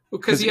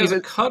 Because he has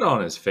a cut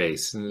on his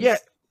face. Yeah,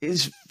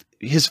 his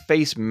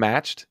face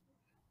matched.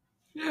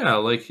 Yeah,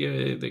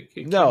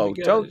 no,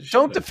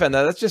 don't defend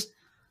that. That's just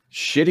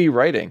shitty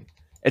writing.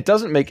 It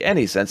doesn't make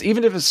any sense.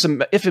 Even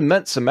if it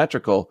meant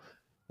symmetrical,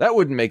 that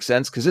wouldn't make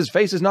sense because his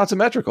face is not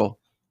symmetrical.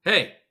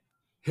 Hey,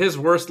 his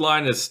worst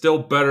line is still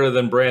better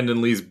than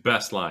Brandon Lee's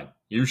best line.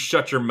 You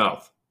shut your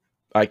mouth.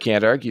 I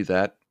can't argue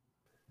that.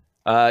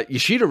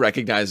 Yoshida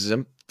recognizes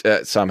him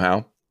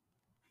somehow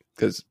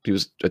because he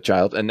was a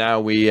child, and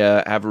now we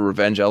have a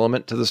revenge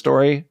element to the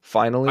story.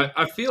 Finally,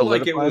 I feel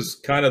like it was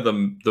kind of the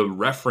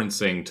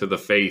referencing to the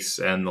face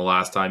and the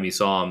last time he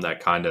saw him that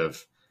kind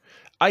of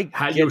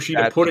had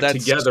Yoshida put it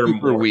together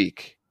super more.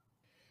 Weak.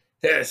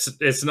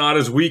 It's not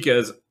as weak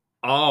as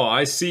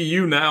I see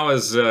you now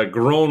as a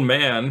grown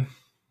man.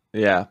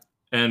 Yeah,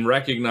 and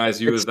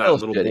recognize you as that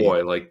little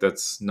boy.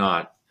 That's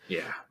not.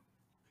 Yeah.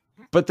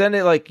 But then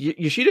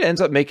Yoshida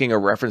ends up making a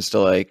reference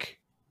to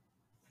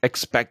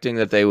expecting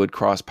that they would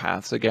cross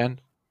paths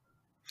again.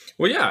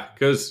 Well, yeah,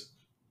 because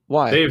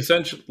why they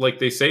essentially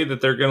they say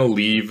that they're going to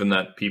leave and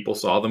that people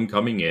saw them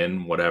coming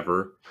in,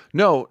 whatever.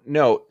 No,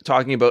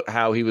 talking about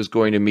how he was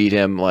going to meet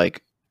him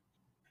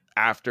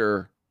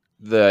after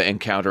the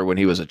encounter when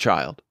he was a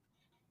child.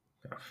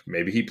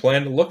 Maybe he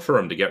planned to look for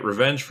him to get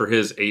revenge for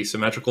his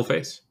asymmetrical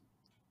face.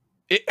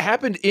 It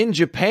happened in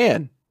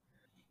Japan.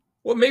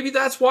 Well, maybe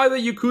that's why the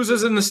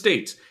Yakuza's in the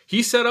States.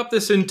 He set up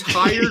this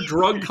entire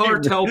drug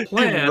cartel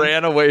plan. He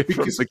ran away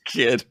from the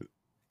kid.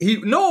 He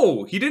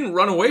didn't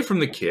run away from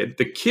the kid.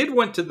 The kid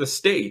went to the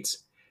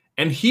States,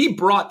 and he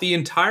brought the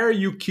entire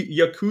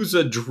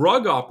Yakuza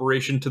drug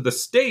operation to the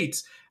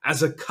States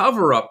as a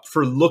cover-up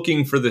for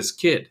looking for this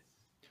kid.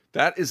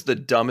 That is the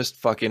dumbest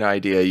fucking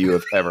idea you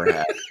have ever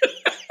had.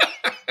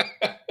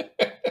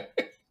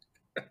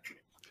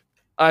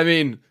 I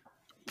mean,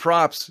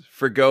 props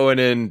for going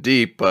in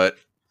deep, but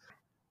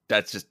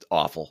that's just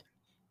awful.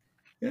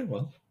 Yeah,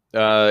 well.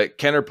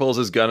 Kenner pulls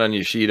his gun on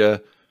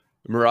Yoshida.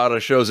 Murata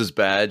shows his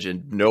badge,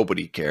 and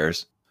nobody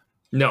cares.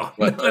 No,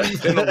 not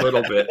even a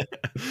little bit.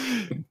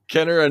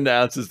 Kenner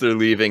announces they're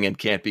leaving and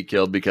can't be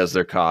killed because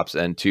they're cops,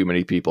 and too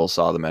many people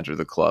saw them enter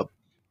the club.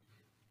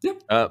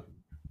 Yep.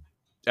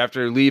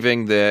 After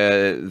leaving,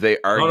 they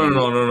argue.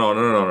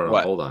 No.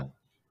 What? Hold on.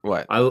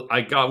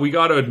 What? We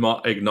got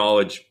to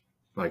acknowledge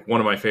like one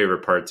of my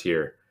favorite parts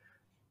here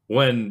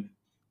when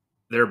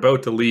they're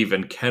about to leave,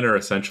 and Kenner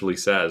essentially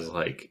says,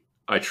 like,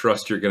 "I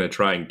trust you're going to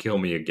try and kill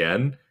me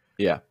again."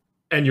 Yeah.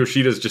 And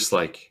Yoshida's just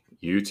like,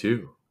 "You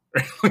too."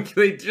 Like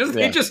they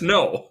just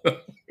know.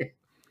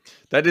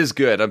 That is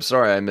good. I'm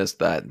sorry I missed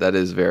that. That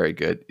is very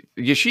good.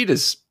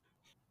 Yoshida's,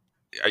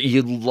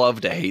 you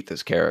love to hate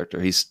this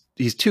character. He's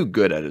too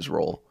good at his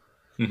role.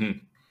 Mm-hmm.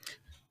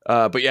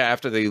 But yeah,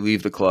 after they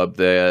leave the club,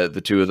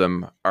 the two of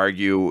them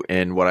argue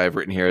in what I've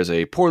written here as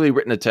a poorly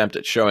written attempt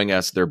at showing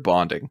us their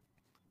bonding.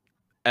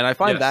 And I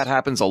find that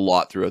happens a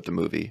lot throughout the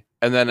movie.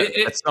 And then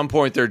at some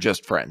point, they're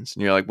just friends.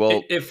 And you're like,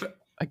 well,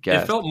 I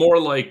guess. It felt more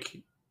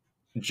like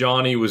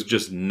Johnny was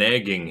just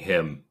nagging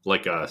him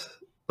like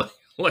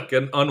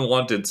an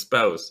unwanted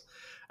spouse,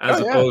 as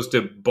opposed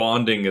to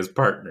bonding as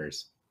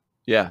partners.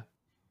 Yeah.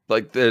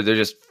 Like they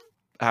just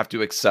have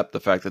to accept the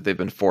fact that they've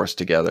been forced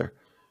together.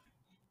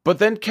 But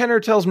then Kenner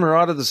tells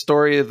Murata the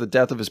story of the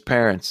death of his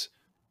parents,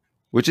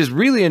 which is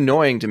really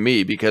annoying to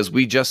me because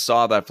we just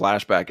saw that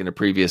flashback in a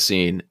previous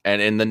scene.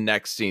 And in the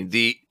next scene,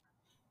 the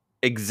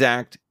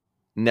exact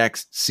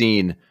next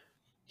scene,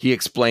 he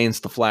explains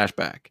the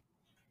flashback.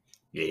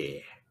 Yeah.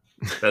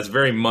 That's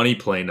very money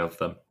plane of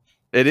them.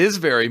 It is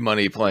very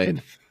money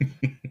plane.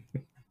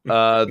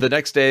 The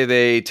next day,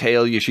 they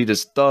tail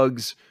Yoshida's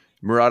thugs.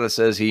 Murata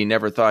says he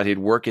never thought he'd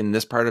work in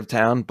this part of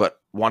town, but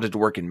wanted to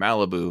work in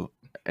Malibu,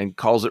 and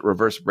calls it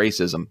reverse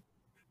racism.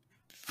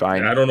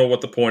 Fine. I don't know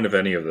what the point of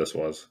any of this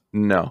was.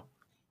 No.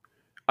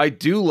 I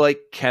do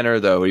like Kenner,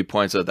 though. He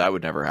points out that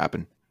would never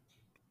happen.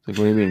 Like,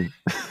 what do you mean?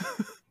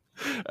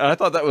 And I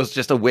thought that was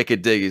just a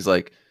wicked dig. He's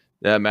like,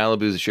 yeah,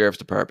 Malibu's a sheriff's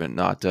department,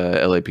 not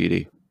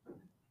LAPD.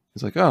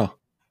 He's like, oh.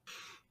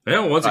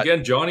 Yeah, once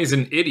again, Johnny's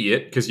an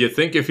idiot, because you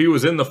think if he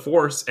was in the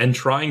force and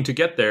trying to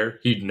get there,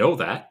 he'd know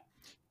that.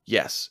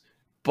 Yes.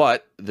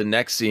 But the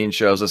next scene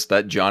shows us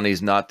that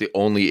Johnny's not the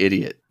only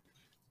idiot.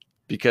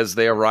 Because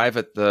they arrive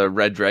at the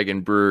Red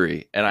Dragon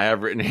Brewery, and I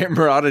have written here,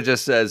 Murata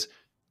just says,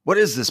 "What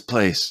is this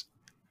place?"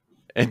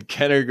 And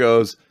Kenner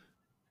goes,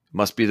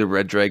 "Must be the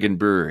Red Dragon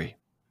Brewery."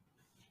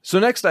 So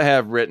next I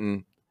have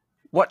written,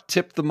 what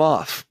tipped them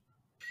off?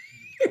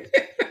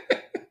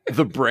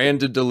 The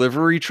branded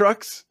delivery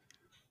trucks?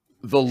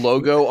 The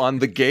logo on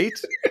the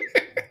gate?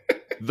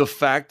 The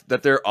fact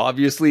that they're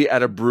obviously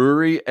at a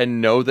brewery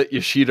and know that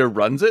Yoshida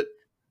runs it?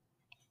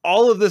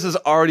 All of this has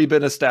already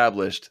been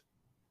established.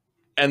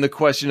 And the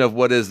question of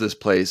what is this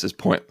place is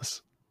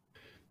pointless.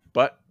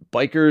 But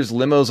bikers,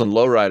 limos, and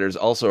lowriders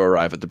also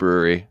arrive at the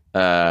brewery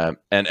and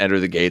enter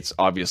the gates.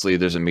 Obviously,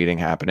 there's a meeting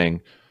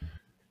happening.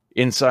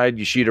 Inside,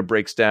 Yoshida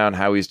breaks down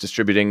how he's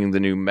distributing the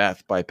new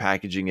meth by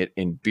packaging it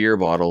in beer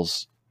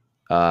bottles.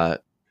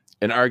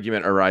 An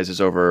argument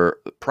arises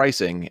over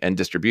pricing and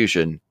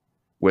distribution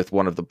with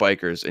one of the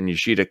bikers, and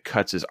Yoshida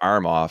cuts his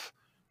arm off,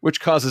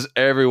 which causes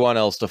everyone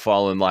else to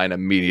fall in line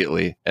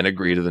immediately and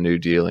agree to the new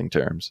dealing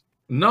terms.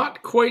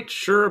 Not quite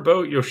sure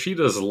about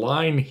Yoshida's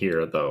line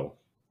here, though.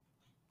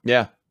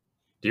 Yeah.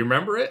 Do you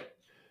remember it?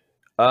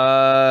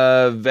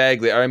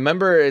 Vaguely. I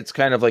remember it's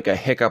kind of like a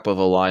hiccup of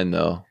a line,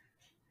 though.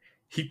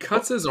 He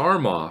cuts his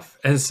arm off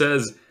and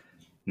says,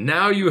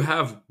 "Now you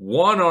have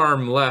one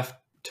arm left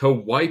to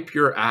wipe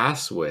your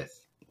ass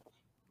with."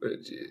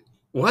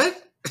 What?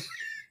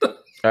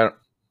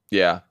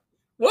 Yeah.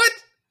 What?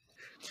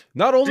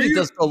 Not only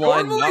does the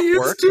line not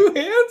work, two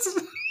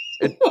hands?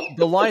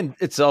 The line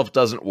itself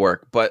doesn't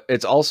work, but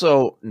it's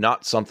also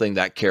not something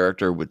that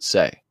character would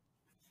say.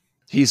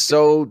 He's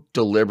so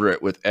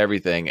deliberate with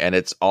everything, and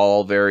it's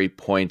all very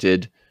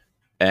pointed,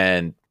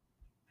 and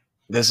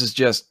this is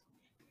just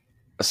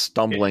a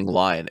stumbling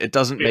line. It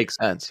doesn't make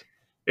sense.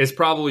 It's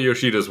probably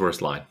Yoshida's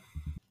worst line.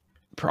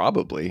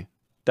 Probably.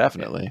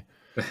 Definitely.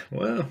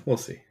 Well, we'll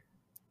see.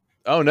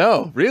 Oh,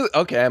 no. Really?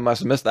 Okay, I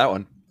must have missed that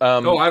one. I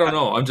don't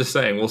know. I'm just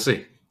saying. We'll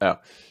see. Oh.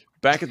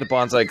 Back at the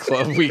Bonsai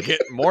Club, we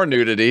get more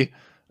nudity.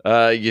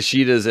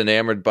 Yoshida's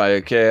enamored by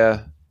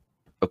Okaya.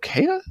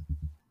 Okaya?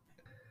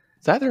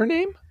 Is that her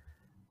name?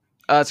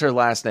 That's her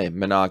last name.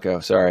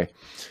 Minako, sorry.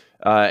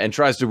 And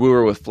tries to woo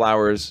her with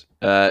flowers.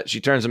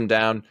 She turns him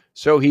down,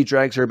 So he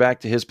drags her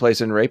back to his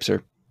place and rapes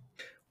her.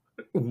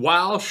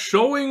 While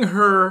showing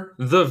her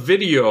the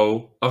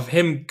video of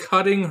him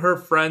cutting her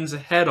friend's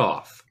head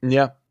off.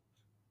 Yeah.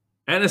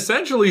 And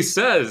essentially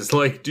says,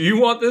 like, do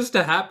you want this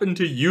to happen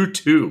to you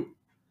too?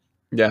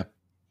 Yeah.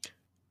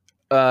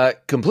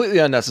 Completely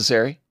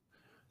unnecessary.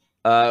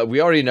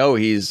 We already know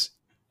he's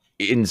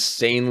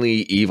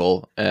insanely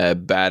evil,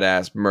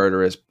 badass,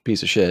 murderous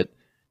piece of shit.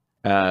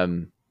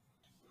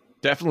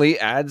 Definitely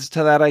adds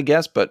to that, I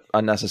guess, but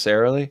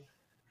unnecessarily.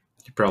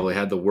 You probably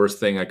had the worst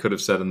thing I could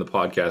have said in the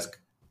podcast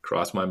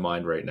cross my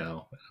mind right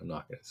now. I'm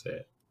not going to say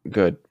it.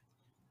 Good.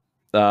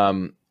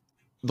 The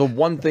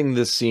one thing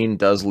this scene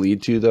does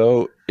lead to,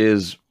 though,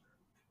 is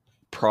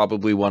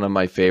probably one of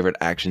my favorite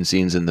action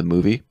scenes in the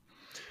movie.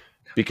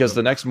 Because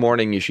the next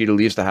morning, Yoshida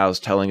leaves the house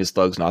telling his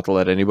thugs not to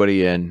let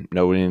anybody in,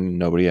 nobody in,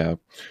 nobody out.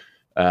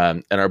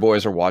 And our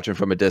boys are watching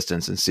from a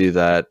distance and see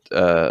that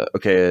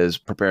Okeya is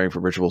preparing for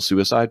ritual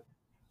suicide.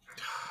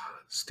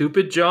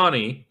 Stupid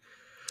Johnny.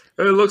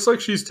 It looks like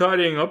she's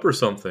tidying up or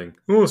something.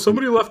 Oh,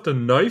 somebody left a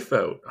knife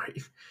out.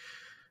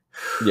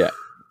 Yeah.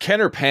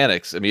 Kenner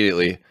panics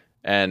immediately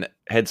and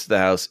heads to the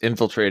house,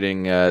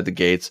 infiltrating the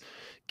gates,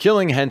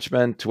 killing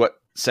henchmen to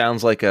what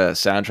sounds like a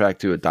soundtrack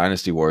to a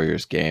Dynasty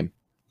Warriors game.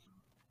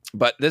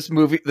 But this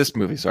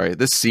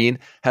scene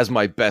has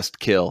my best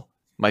kill,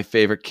 my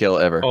favorite kill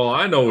ever. Oh,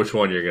 I know which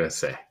one you're going to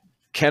say.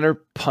 Kenner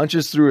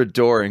punches through a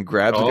door and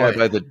grabs the guy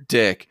by the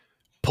dick,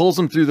 pulls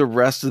him through the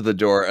rest of the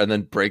door, and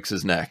then breaks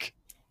his neck.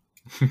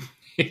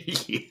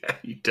 Yeah,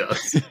 he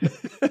does.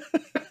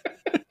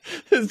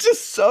 It's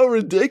just so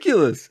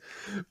ridiculous.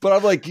 But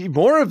I'm like,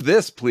 more of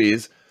this,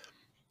 please.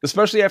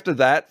 Especially after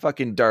that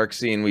fucking dark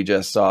scene we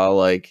just saw.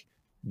 Like,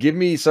 give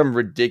me some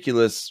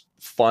ridiculous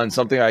fun,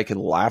 something I can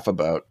laugh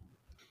about.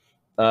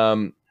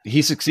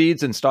 He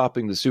succeeds in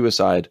stopping the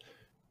suicide,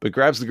 but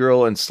grabs the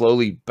girl and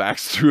slowly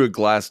backs through a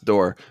glass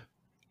door.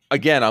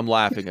 Again, I'm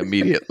laughing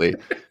immediately.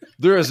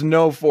 There is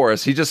no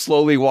force. He just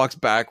slowly walks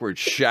backwards,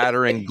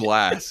 shattering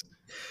glass.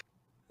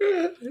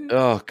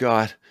 Oh,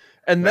 God.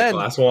 And that then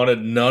glass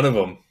wanted none of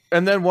them.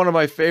 And then one of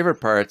my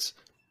favorite parts,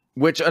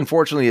 which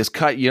unfortunately is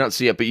cut. You don't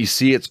see it, but you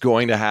see it's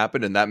going to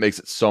happen, and that makes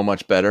it so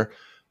much better.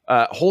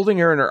 Holding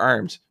her in her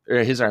arms,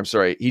 or his arms,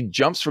 sorry, he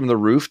jumps from the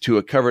roof to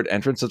a covered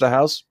entrance of the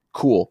house.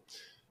 Cool.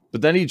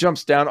 But then he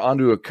jumps down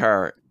onto a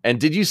car.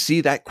 And did you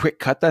see that quick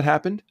cut that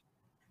happened?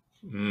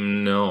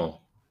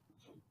 No.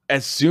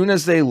 As soon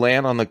as they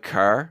land on the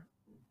car,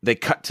 they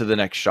cut to the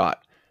next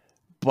shot.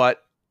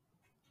 But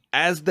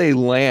as they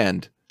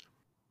land,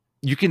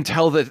 you can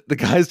tell that the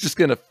guy's just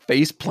going to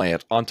face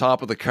plant on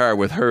top of the car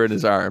with her in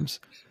his arms.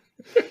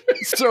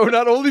 So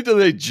not only do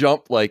they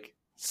jump like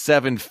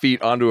 7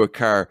 feet onto a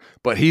car,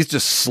 but he's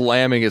just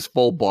slamming his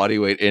full body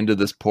weight into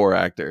this poor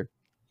actor.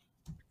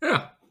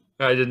 Yeah,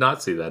 I did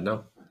not see that,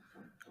 no.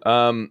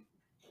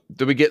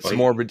 Do we get some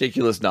more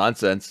ridiculous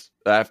nonsense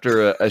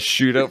after a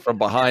shootout from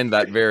behind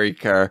that very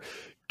car?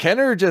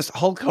 Kenner just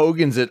Hulk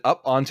Hogan's it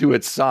up onto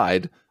its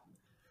side.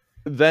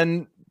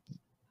 Then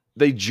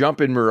they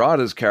jump in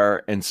Murata's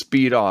car and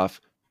speed off,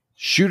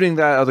 shooting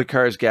that other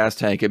car's gas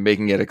tank and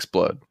making it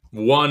explode.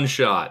 One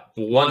shot.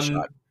 One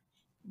shot.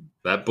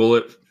 That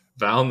bullet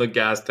found the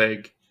gas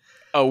tank.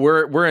 Oh,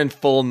 we're in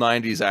full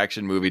 90s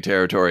action movie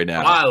territory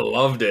now. I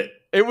loved it.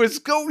 It was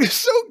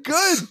so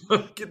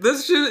good.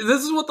 This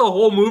is what the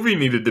whole movie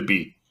needed to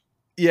be.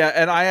 Yeah,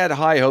 and I had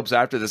high hopes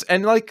after this.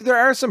 And like there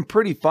are some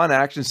pretty fun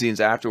action scenes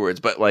afterwards,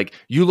 but like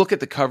you look at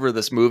the cover of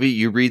this movie,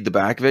 you read the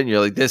back of it, and you're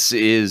like, this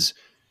is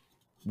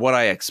what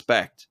I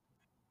expect.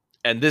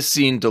 And this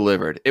scene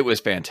delivered. It was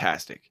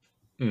fantastic.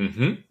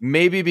 Mm-hmm.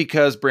 Maybe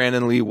because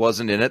Brandon Lee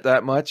wasn't in it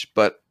that much,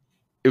 but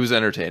it was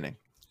entertaining.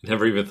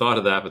 Never even thought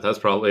of that, but that's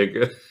probably a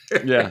good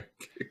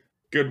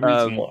good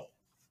reason why.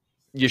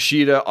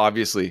 Yoshida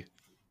obviously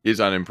is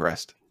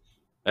unimpressed.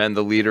 And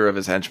the leader of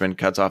his henchmen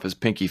cuts off his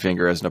pinky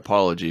finger as an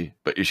apology,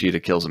 but Yoshida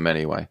kills him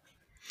anyway.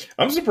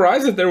 I'm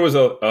surprised that there was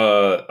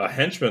a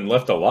henchman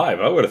left alive.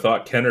 I would have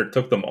thought Kenner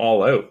took them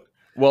all out.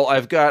 Well,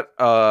 I've got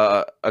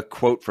a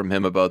quote from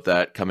him about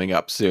that coming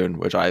up soon,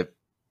 which I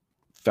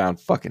found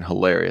fucking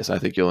hilarious. I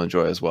think you'll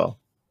enjoy as well.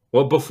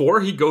 Well,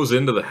 before he goes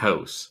into the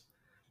house,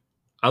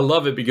 I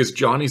love it because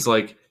Johnny's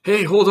like,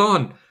 hey, hold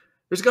on.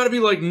 There's got to be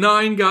like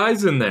 9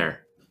 guys in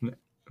there.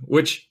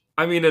 Which,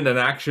 I mean, in an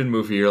action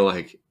movie, you're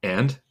like,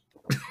 and?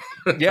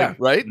 Yeah, like,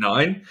 right?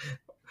 9?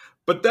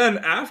 But then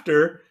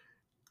after,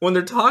 when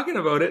they're talking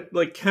about it,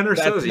 like Kenner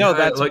says... No,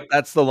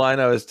 that's the line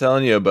I was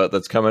telling you about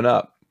that's coming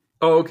up.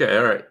 Oh, okay,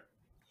 all right.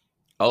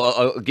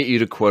 I'll get you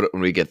to quote it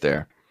when we get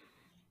there.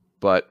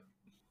 But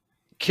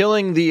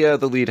killing the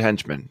lead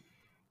henchman.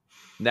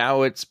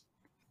 Now it's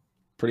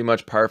pretty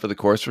much par for the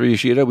course for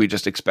Yoshida. We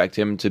just expect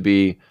him to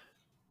be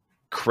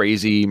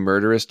crazy,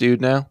 murderous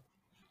dude now.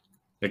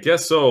 I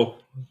guess so.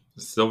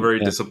 Still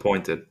very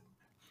disappointed.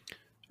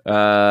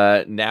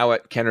 Now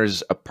at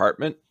Kenner's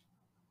apartment.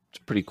 It's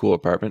a pretty cool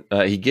apartment.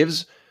 He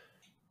gives...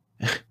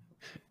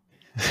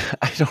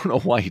 I don't know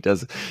why he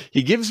does it.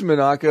 He gives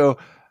Minako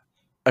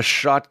a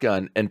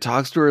shotgun and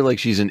talks to her like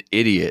she's an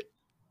idiot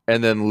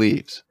and then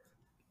leaves.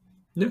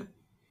 Yeah.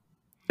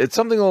 It's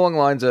something along the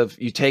lines of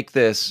you take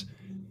this,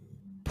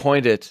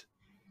 point it,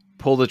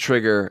 pull the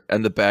trigger,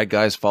 and the bad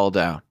guys fall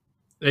down.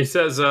 He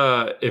says,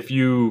 if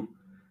you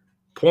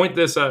point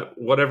this at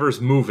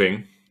whatever's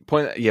moving,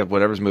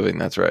 whatever's moving.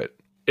 That's right.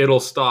 It'll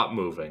stop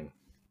moving,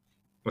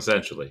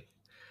 essentially.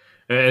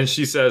 And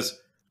she says,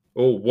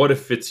 "Oh, what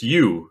if it's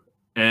you?"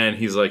 And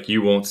he's like,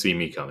 "You won't see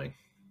me coming."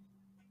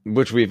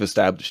 Which we've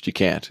established you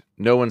can't.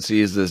 No one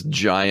sees this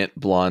giant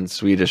blonde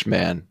Swedish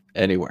man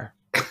anywhere.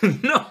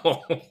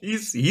 No,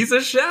 he's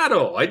a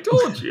shadow. I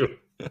told you.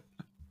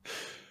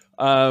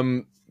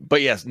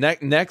 But yes,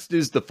 next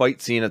is the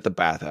fight scene at the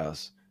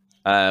bathhouse,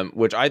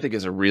 which I think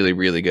is a really,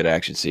 really good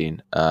action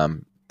scene.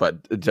 But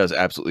it does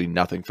absolutely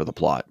nothing for the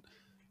plot.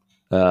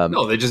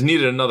 No, they just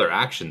needed another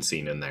action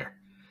scene in there.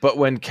 But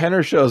when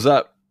Kenner shows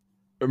up,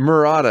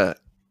 Murata,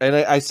 and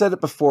I said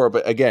it before,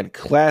 but again,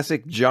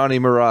 classic Johnny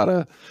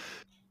Murata.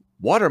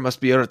 Water must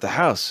be out at the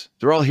house.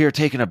 They're all here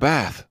taking a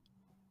bath.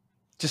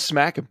 Just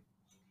smack him.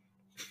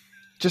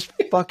 Just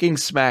fucking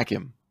smack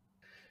him.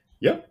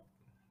 Yep.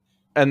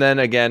 And then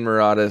again,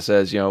 Murata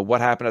says,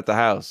 what happened at the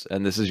house?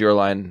 And this is your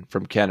line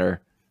from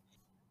Kenner.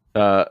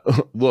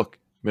 Look,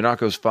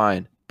 Minako's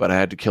fine, but I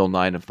had to kill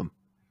 9 of them.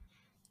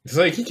 It's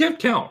like he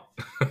kept count.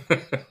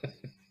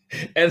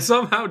 And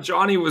somehow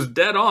Johnny was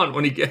dead on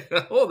when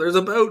there's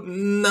about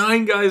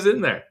 9 guys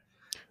in there.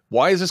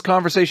 Why is this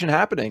conversation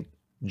happening?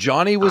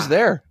 Johnny was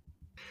there.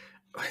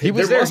 He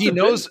was there.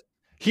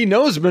 He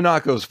knows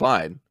Minako's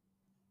fine.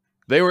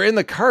 They were in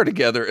the car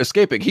together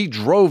escaping. He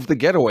drove the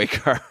getaway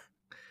car.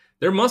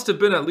 There must have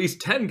been at least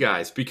 10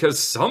 guys because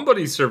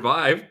somebody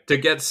survived to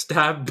get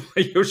stabbed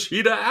by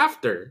Yoshida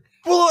after.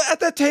 Well, at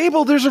that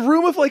table, there's a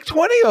room of like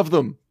 20 of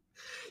them.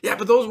 Yeah,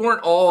 but those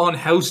weren't all on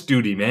house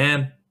duty,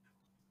 man.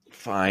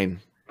 Fine.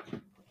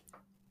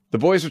 The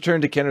boys return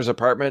to Kenner's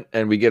apartment,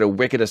 and we get a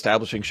wicked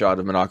establishing shot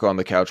of Minako on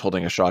the couch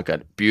holding a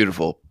shotgun.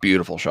 Beautiful,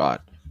 beautiful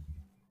shot.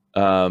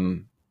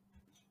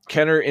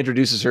 Kenner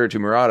introduces her to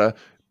Murata,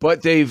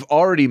 but they've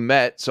already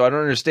met, so I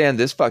don't understand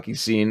this fucking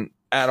scene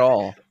at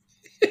all.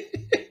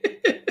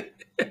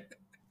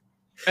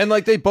 And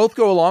like they both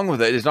go along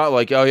with it. It's not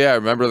like, oh yeah,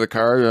 remember the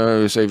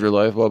car, saved your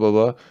life, blah blah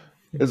blah.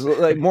 It's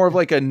like more of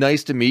like a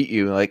nice to meet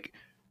you. Like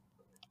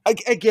I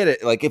get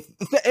it. Like if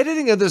the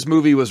editing of this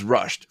movie was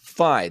rushed,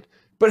 fine.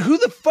 But who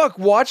the fuck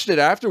watched it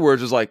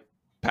afterwards was like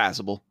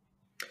passable?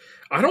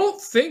 I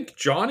don't think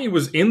Johnny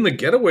was in the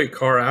getaway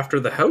car after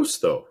the house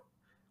though.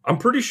 I'm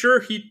pretty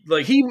sure he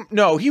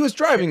was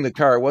driving the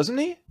car, wasn't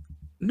he?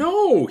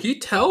 No, he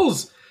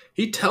tells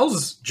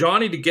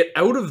Johnny to get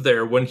out of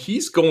there when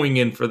he's going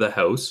in for the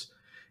house.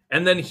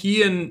 And then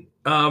he and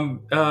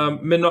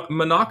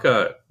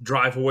Minaka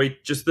drive away,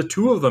 just the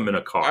two of them in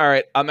a car. All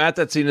right, I'm at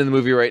that scene in the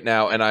movie right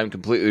now, and I'm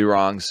completely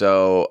wrong.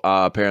 So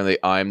apparently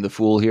I'm the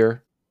fool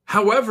here.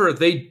 However,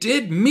 they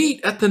did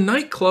meet at the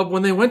nightclub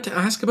when they went to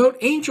ask about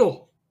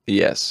Angel.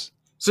 Yes.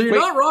 So you're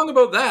not wrong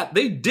about that.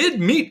 They did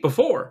meet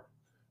before.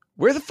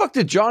 Where the fuck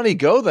did Johnny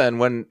go then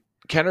when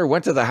Kenner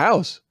went to the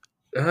house?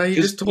 He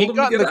just told him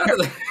to get out of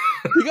there.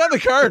 He got in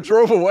the car and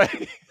drove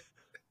away.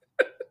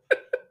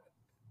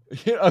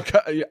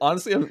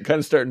 Honestly, I'm kind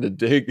of starting to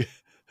dig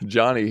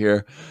Johnny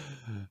here.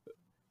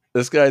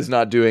 This guy's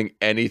not doing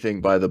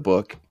anything by the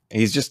book.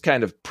 He's just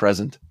kind of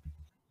present.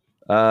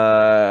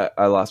 I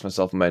lost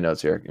myself in my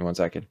notes here. Give me 1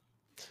 second.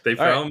 They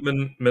found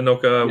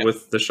Minoka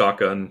with the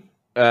shotgun.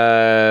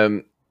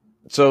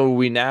 So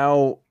we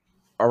now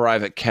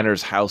arrive at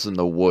Kenner's house in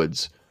the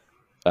woods.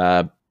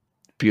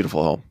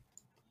 Beautiful home.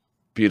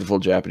 Beautiful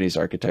Japanese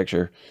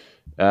architecture.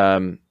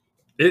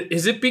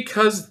 Is it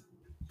because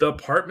the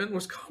apartment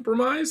was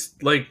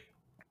compromised? Like,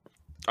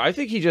 I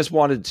think he just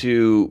wanted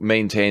to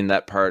maintain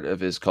that part of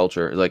his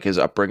culture, like his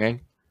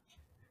upbringing.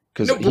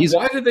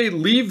 Why did they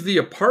leave the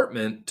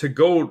apartment to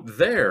go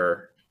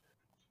there?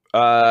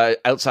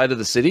 Outside of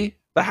the city?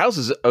 The house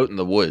is out in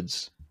the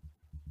woods.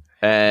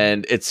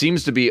 And it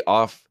seems to be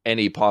off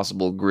any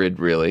possible grid,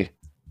 really.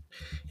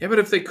 Yeah, but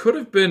if they could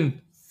have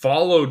been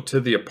followed to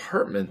the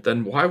apartment,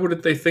 then why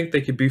wouldn't they think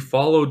they could be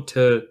followed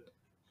to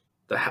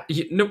the house?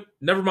 No,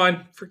 never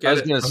mind. Forget it. I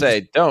was going to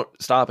say, don't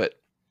stop it.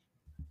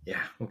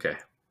 Yeah, okay.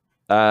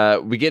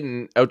 We get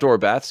an outdoor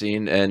bath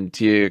scene and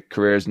Tia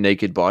Carrere's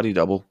naked body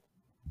double.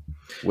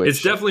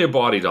 It's definitely a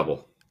body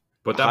double.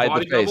 But that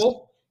body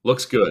double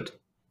looks good.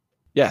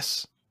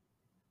 Yes.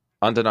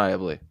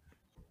 Undeniably.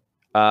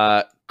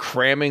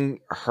 Cramming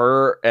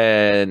her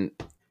and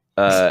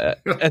Dolph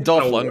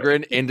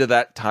Lundgren into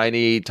that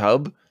tiny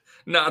tub.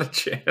 Not a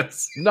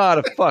chance. Not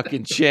a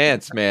fucking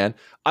chance, man.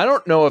 I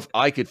don't know if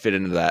I could fit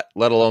into that,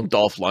 let alone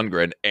Dolph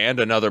Lundgren and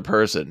another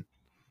person.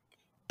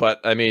 But,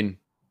 I mean,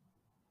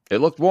 it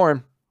looked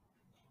warm.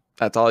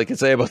 That's all I can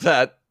say about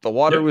that. The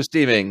water was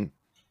steaming.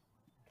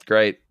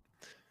 Great.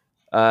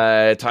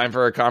 Time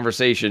for a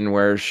conversation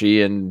where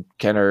she and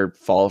Kenner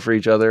fall for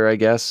each other, I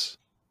guess.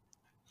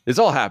 It's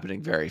all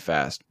happening very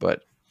fast,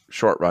 but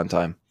short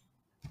runtime.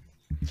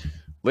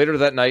 Later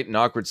that night, an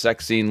awkward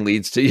sex scene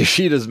leads to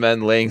Yoshida's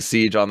men laying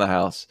siege on the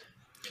house.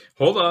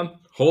 Hold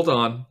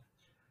on.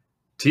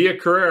 Tia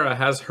Carrere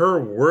has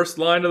her worst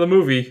line of the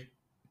movie.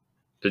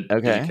 Did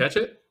you catch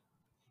it?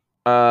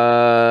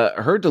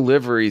 Her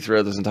delivery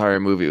throughout this entire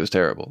movie was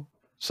terrible.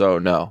 So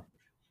no.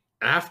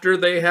 After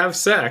they have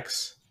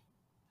sex,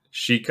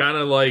 she kind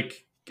of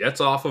like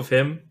gets off of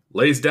him,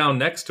 lays down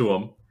next to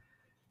him,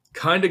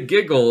 kind of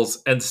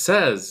giggles and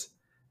says,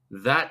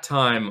 "That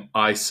time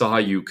I saw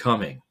you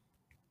coming."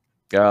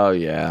 Oh,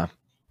 yeah.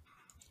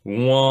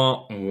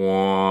 Wah,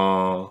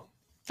 wah.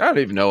 I don't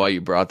even know why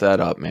you brought that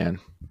up, man.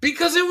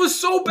 Because it was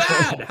so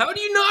bad. How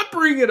do you not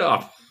bring it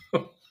up?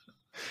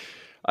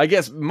 I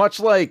guess much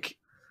like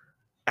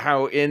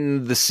how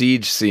in the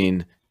siege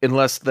scene, in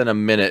less than a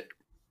minute,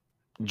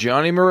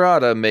 Johnny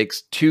Murata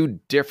makes 2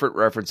 different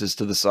references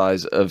to the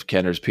size of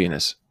Kenner's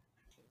penis.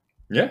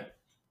 Yeah.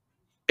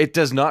 It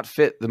does not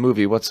fit the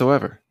movie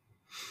whatsoever.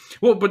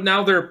 Well, but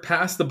now they're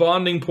past the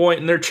bonding point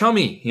and they're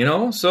chummy, you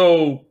know?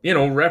 So, you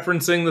know,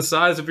 referencing the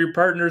size of your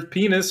partner's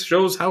penis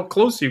shows how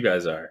close you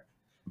guys are.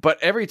 But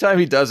every time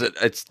he does it,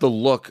 it's the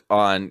look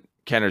on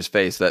Kenner's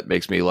face that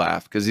makes me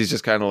laugh. Because he's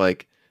just kind of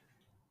like,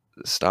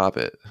 stop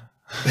it.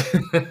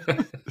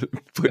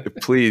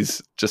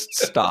 Please, just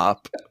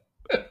stop.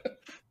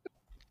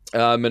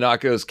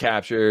 Monaco's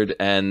captured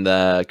and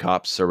the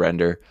cops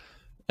surrender.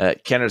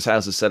 Kenner's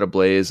house is set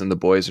ablaze and the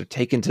boys are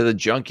taken to the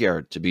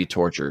junkyard to be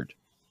tortured.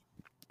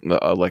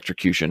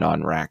 Electrocution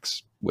on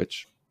racks,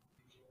 which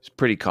is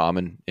pretty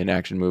common in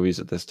action movies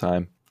at this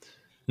time.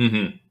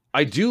 Mm-hmm.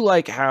 I do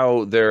like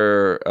how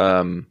they're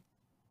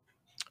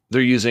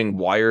using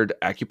wired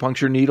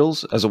acupuncture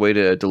needles as a way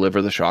to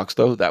deliver the shocks,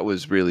 though. That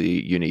was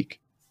really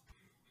unique.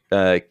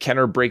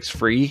 Kenner breaks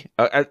free.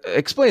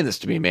 Explain this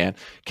to me, man.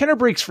 Kenner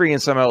breaks free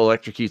and somehow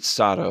electrocutes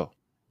Sato,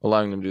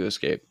 allowing them to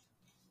escape.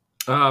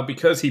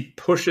 Because he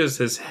pushes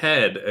his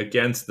head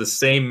against the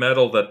same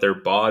metal that their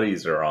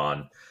bodies are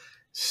on.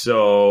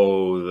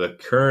 So the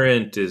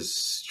current is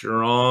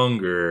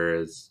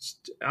stronger.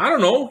 I don't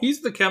know.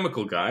 He's the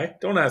chemical guy.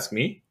 Don't ask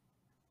me.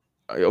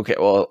 Okay,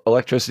 well,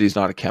 electricity is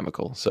not a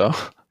chemical, so...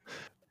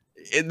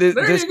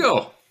 There you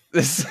go.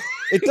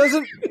 It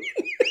doesn't...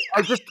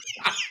 I just...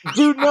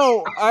 Dude,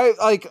 no.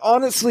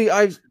 Honestly,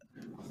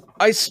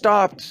 I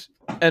stopped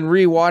and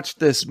rewatched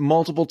this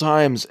multiple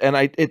times, and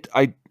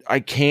I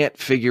can't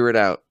figure it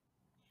out.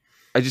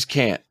 I just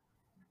can't.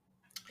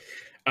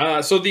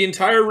 So the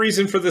entire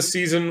reason for this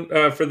scene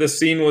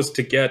was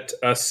to get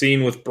a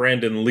scene with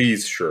Brandon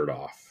Lee's shirt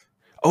off.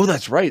 Oh,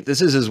 that's right.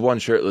 This is his one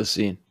shirtless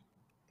scene.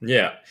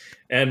 Yeah.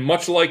 And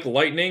much like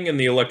lightning and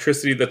the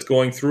electricity that's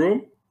going through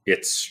him,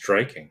 it's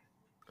striking.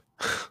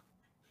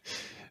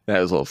 That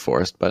was a little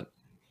forced, but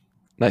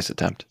nice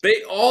attempt.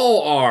 They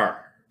all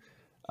are.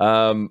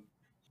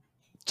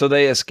 So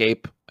they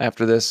escape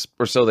after this,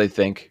 or so they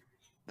think.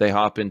 They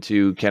hop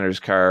into Kenner's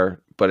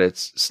car, but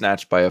it's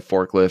snatched by a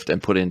forklift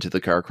and put into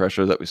the car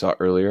crusher that we saw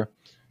earlier.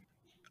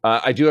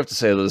 I do have to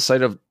say, that the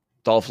sight of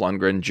Dolph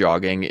Lundgren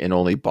jogging in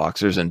only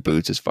boxers and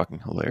boots is fucking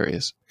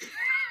hilarious.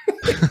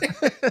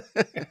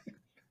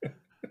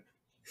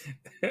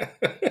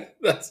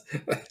 That's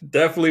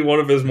definitely one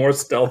of his more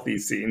stealthy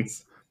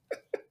scenes.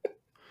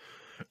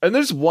 And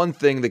there's one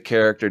thing the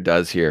character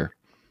does here,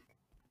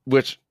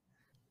 which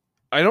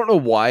I don't know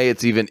why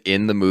it's even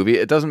in the movie.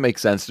 It doesn't make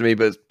sense to me,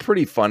 but it's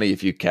pretty funny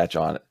if you catch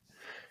on it.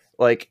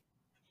 Like,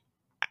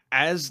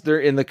 as they're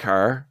in the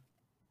car,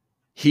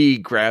 he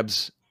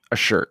grabs a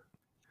shirt.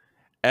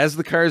 As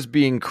the car is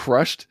being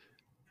crushed,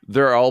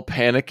 they're all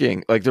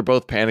panicking. Like, they're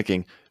both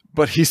panicking,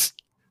 but he's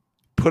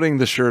putting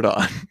the shirt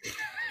on.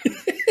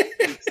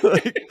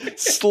 Like,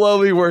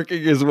 slowly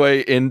working his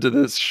way into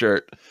this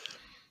shirt.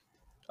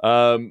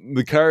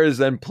 The car is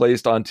then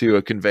placed onto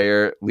a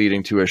conveyor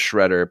leading to a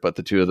shredder, but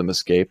the two of them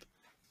escape.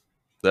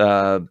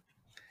 I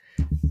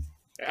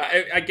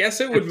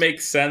guess it would make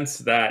sense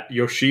that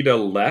Yoshida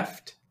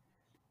left.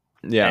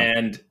 Yeah.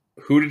 And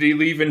who did he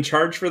leave in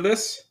charge for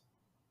this?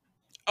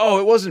 Oh,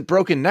 it wasn't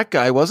Broken Neck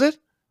Guy, was it?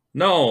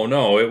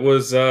 No, it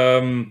was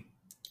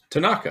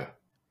Tanaka.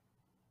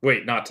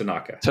 Wait, not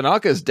Tanaka.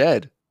 Tanaka's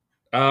dead.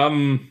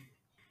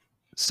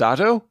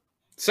 Sato?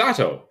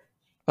 Sato.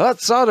 I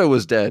thought Sato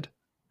was dead.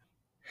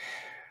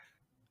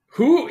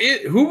 Who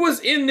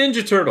was in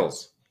Ninja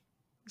Turtles?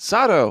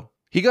 Sato.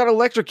 He got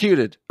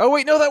electrocuted. Oh,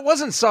 wait, no, that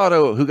wasn't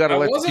Sato who got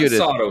electrocuted.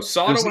 That wasn't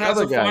Sato. Sato has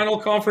a final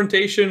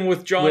confrontation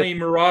with Johnny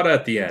Murata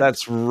at the end.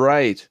 That's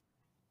right.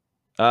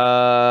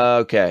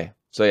 Okay.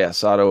 So, yeah,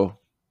 Sato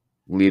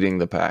leading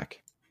the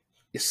pack.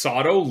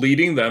 Sato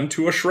leading them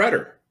to a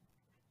shredder.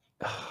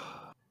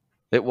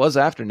 It was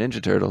after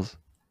Ninja Turtles.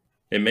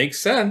 It makes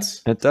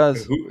sense. It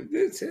does.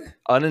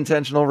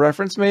 Unintentional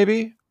reference,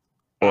 maybe?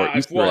 Or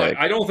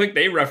I don't think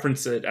they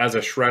reference it as a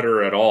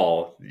shredder at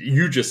all.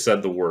 You just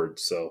said the word,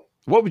 so...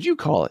 What would you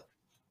call it?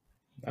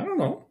 I don't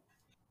know.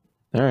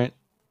 All right.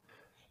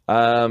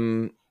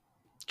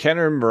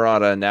 Kenner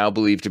Murata, now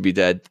believed to be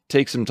dead,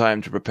 takes some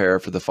time to prepare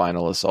for the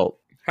final assault.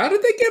 How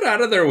did they get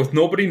out of there with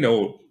nobody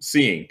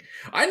seeing?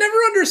 I never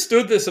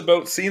understood this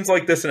about scenes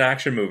like this in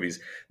action movies.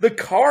 The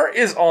car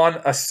is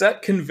on a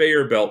set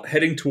conveyor belt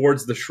heading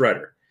towards the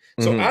shredder.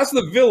 So as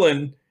the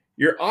villain,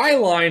 your eye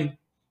line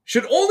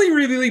should only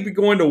really be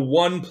going to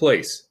one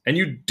place, and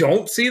you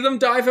don't see them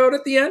dive out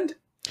at the end?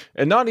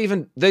 And not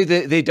even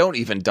they don't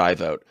even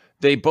dive out.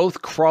 They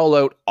both crawl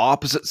out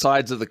opposite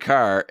sides of the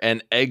car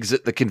and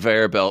exit the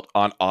conveyor belt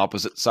on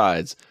opposite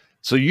sides.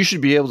 So you should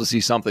be able to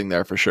see something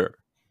there for sure.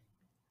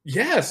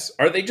 Yes.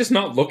 Are they just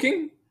not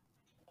looking?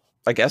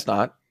 I guess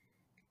not.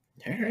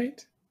 All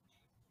right.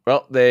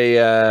 Well,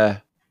 they,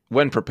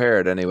 when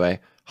prepared anyway,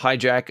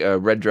 hijack a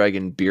Red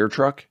Dragon beer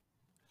truck.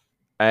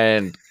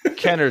 And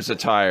Kenner's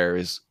attire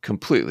is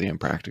completely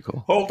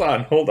impractical. Hold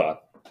on.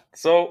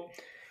 So,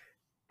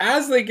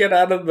 as they get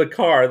out of the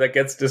car that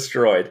gets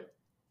destroyed,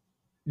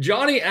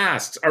 Johnny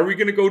asks, are we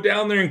going to go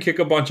down there and kick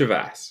a bunch of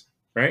ass?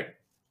 Right?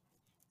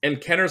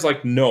 And Kenner's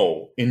like,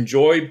 no,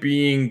 enjoy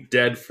being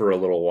dead for a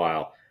little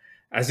while.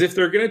 As if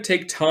they're going to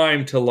take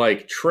time to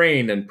like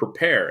train and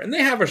prepare. And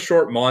they have a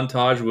short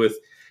montage with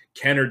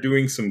Kenner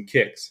doing some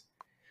kicks.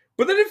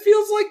 But then it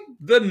feels like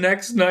the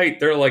next night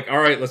they're like, all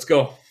right, let's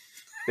go.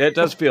 It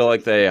does feel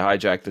like they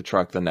hijacked the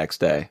truck the next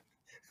day.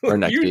 Or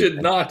next you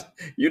did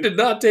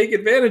not take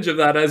advantage of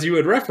that as you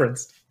had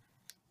referenced.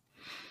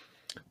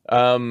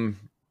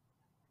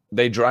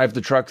 They drive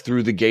the truck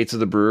through the gates of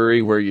the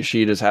brewery where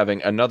Yoshida's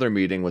having another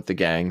meeting with the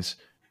gangs.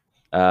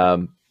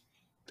 I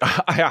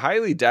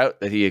highly doubt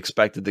that he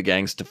expected the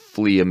gangs to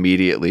flee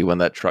immediately when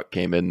that truck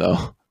came in,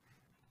 though.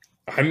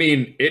 I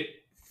mean, it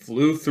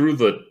flew through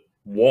the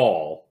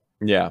wall.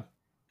 Yeah.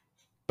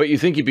 But you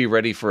think he'd be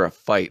ready for a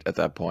fight at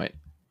that point.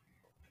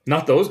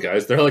 Not those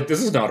guys. They're like,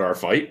 this is not our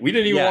fight. We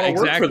didn't even want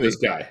to work for this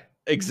guy.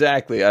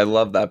 Exactly. I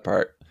love that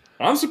part.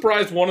 I'm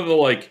surprised one of the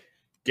like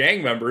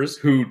gang members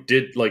who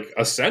did like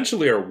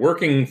essentially are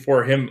working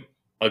for him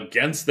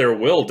against their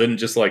will didn't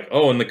just like,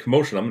 oh, in the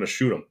commotion, I'm going to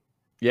shoot him.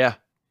 Yeah.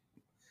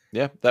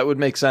 Yeah, that would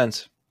make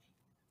sense.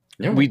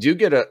 Yeah. We do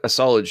get a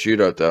solid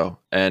shootout, though.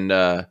 And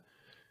the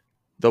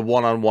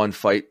one-on-one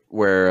fight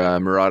where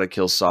Murata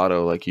kills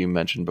Sato, like you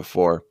mentioned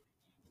before.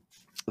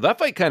 That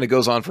fight kind of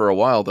goes on for a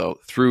while, though,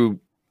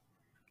 through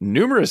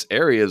numerous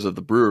areas of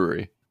the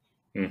brewery.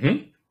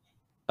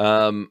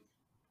 Mm-hmm.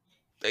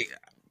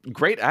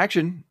 Great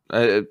action.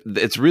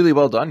 It's really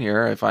well done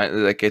here. I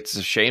find like it's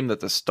a shame that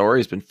the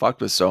story's been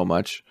fucked with so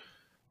much.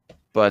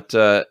 But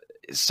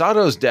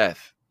Sato's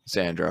death,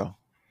 Sandro.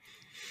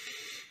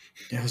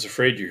 I was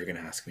afraid you were going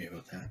to ask me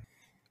about that.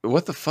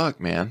 What the fuck,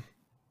 man?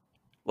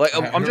 Like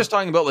I'm just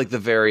talking about like the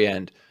very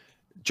end.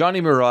 Johnny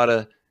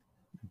Murata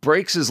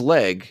breaks his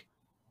leg,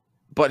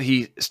 but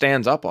he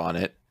stands up on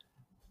it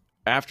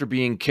after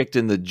being kicked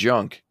in the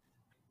junk.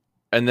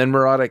 And then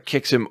Murata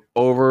kicks him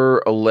over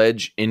a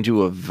ledge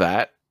into a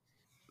vat,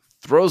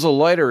 throws a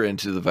lighter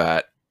into the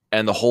vat,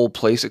 and the whole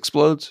place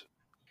explodes.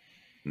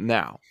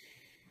 Now,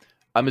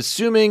 I'm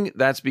assuming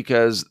that's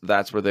because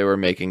that's where they were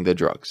making the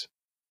drugs.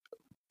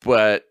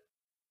 But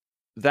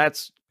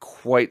that's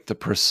quite the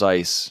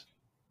precise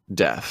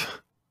death.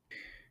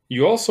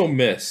 You also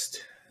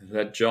missed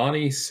that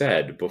Johnny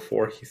said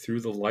before he threw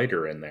the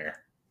lighter in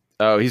there.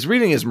 Oh, he's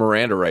reading his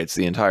Miranda rights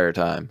the entire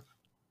time.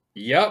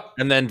 Yep.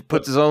 And then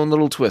puts his own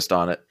little twist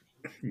on it.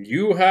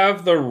 You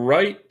have the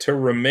right to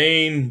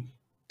remain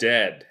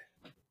dead.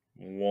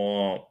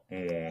 Wah,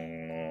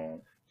 wah.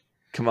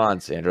 Come on,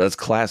 Sandra. That's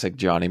classic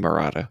Johnny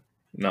Murata.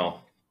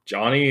 No.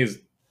 Johnny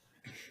is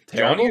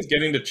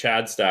getting to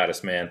Chad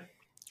status, man.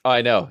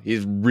 I know.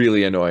 He's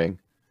really annoying.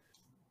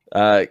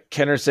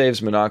 Kenner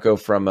saves Minako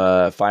from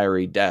a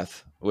fiery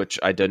death, which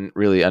I didn't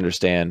really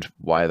understand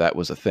why that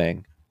was a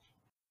thing.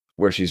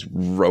 Where she's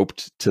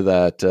roped to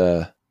that...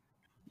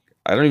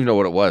 I don't even know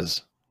what it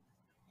was.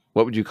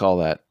 What would you call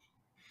that?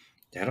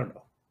 I don't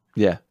know.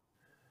 Yeah.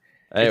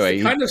 Anyway.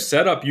 It's the kind of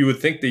setup you would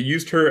think they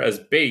used her as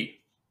bait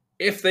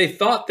if they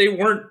thought they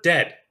weren't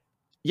dead.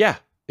 Yeah,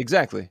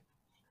 exactly.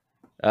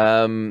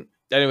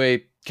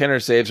 Anyway, Kenner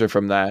saves her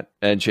from that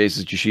and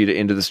chases Yoshida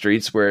into the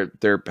streets where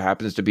there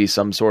happens to be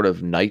some sort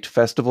of night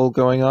festival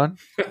going on.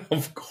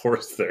 Of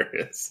course there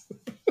is.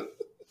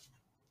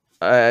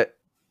 Yeah,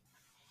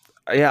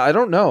 I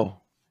don't know.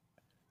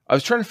 I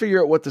was trying to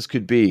figure out what this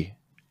could be,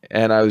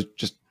 and I was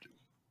just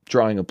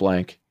drawing a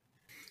blank.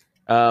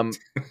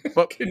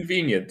 But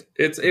convenient.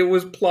 It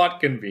was plot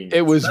convenience.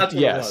 It was,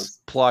 yes,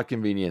 plot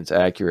convenience,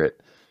 accurate.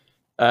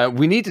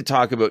 We need to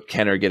talk about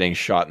Kenner getting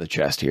shot in the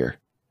chest here.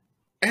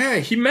 Yeah,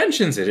 he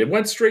mentions it. It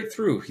went straight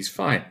through. He's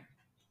fine.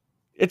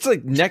 It's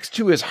like next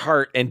to his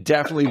heart and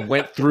definitely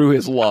went through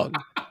his lung.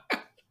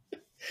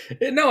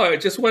 No,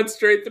 it just went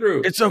straight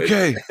through. It's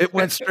okay. It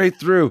went straight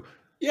through.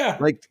 Yeah.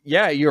 Like,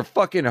 yeah, your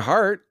fucking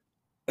heart.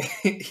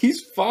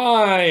 He's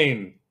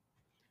fine.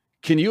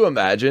 Can you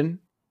imagine?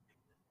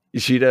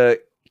 Yoshida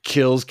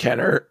kills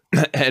Kenner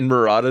and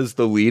Murata's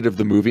the lead of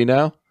the movie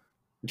now.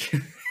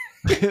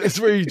 It's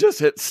where you just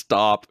hit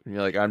stop and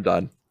you're like, I'm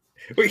done.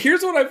 But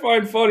here's what I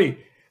find funny.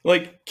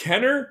 Like,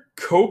 Kenner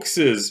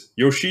coaxes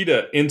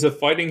Yoshida into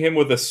fighting him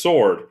with a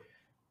sword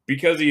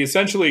because he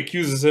essentially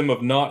accuses him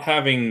of not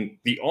having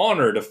the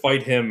honor to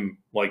fight him,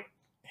 like,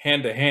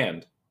 hand to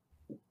hand.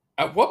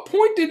 At what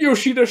point did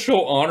Yoshida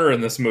show honor in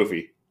this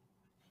movie?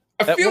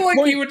 I feel like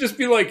he would just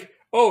be like,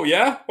 oh,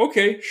 yeah?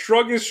 Okay.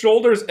 Shrug his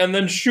shoulders and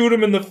then shoot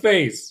him in the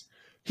face.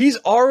 He's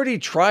already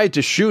tried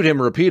to shoot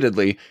him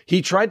repeatedly.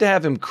 He tried to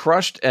have him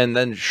crushed and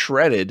then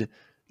shredded.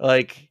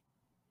 Like,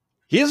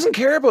 he doesn't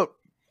care about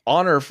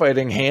honor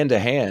fighting hand to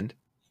hand.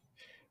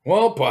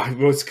 Well, but it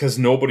was because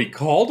nobody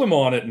called him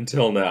on it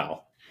until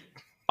now.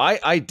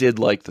 I did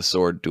like the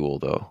sword duel,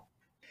 though.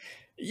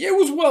 Yeah, it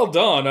was well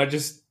done.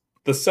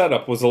 The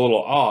setup was a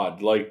little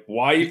odd. Like,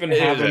 why even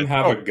have him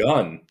have a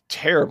gun?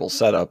 Terrible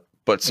setup,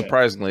 but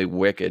surprisingly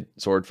wicked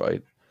sword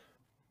fight.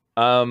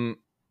 And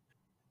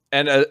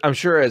I'm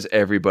sure as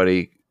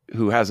everybody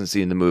who hasn't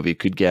seen the movie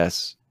could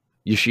guess,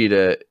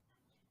 Yoshida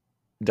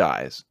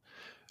dies.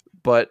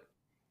 But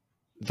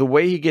the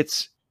way he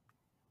gets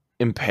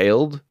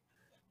impaled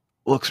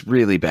looks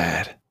really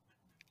bad.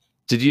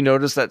 Did you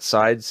notice that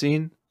side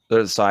scene?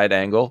 The side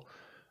angle?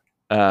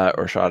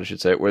 Or shot, I should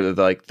say, where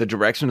the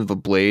direction of the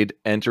blade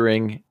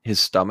entering his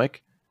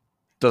stomach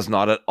does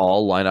not at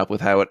all line up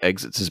with how it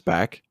exits his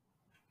back?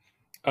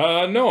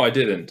 No, I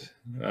didn't.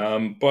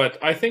 But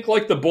I think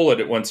like the bullet,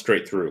 it went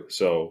straight through.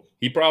 So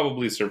he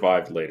probably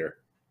survived later.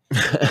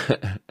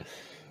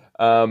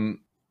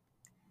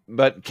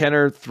 But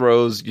Kenner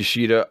throws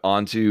Yoshida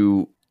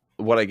onto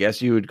what I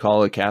guess you would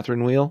call a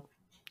Catherine wheel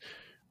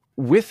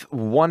with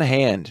one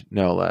hand,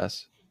 no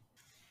less.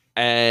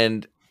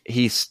 And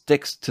he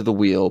sticks to the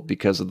wheel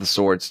because of the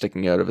sword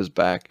sticking out of his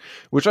back,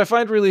 which I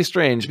find really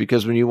strange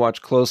because when you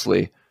watch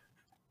closely,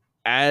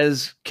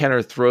 as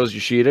Kenner throws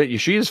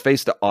Yoshida's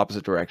faced the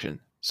opposite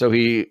direction. So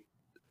he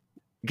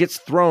gets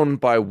thrown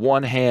by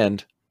one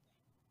hand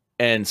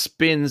and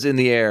spins in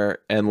the air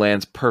and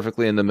lands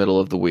perfectly in the middle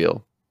of the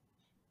wheel.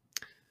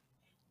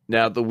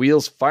 Now, the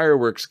wheel's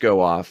fireworks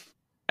go off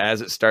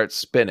as it starts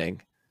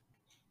spinning.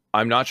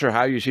 I'm not sure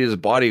how Yoshida's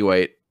body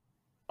weight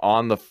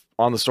on the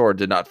sword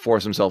did not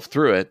force himself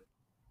through it.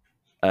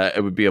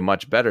 It would be a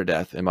much better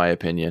death, in my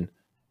opinion.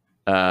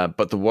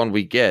 But the one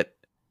we get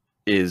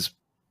is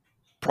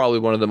probably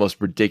one of the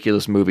most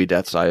ridiculous movie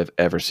deaths I have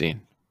ever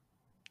seen.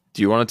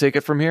 Do you want to take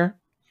it from here?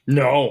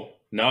 No,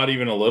 not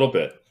even a little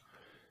bit.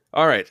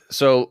 All right,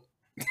 so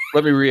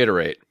let me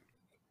reiterate.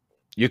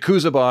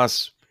 Yakuza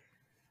boss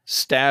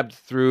stabbed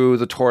through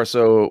the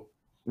torso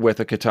with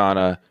a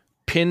katana,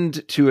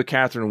 pinned to a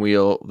Catherine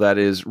wheel that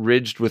is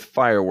ridged with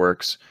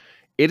fireworks.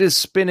 It is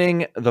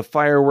spinning, the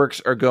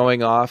fireworks are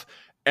going off,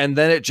 and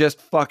then it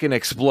just fucking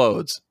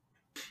explodes.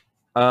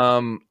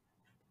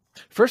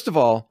 First of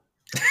all,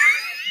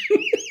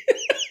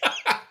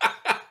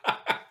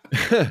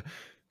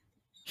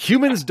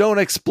 humans don't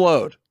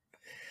explode.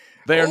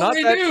 They are not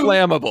that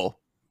flammable.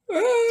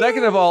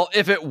 Second of all,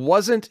 if it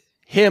wasn't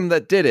him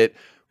that did it,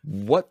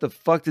 what the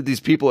fuck did these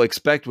people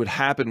expect would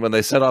happen when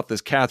they set off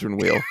this Catherine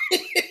wheel?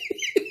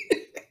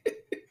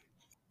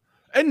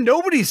 And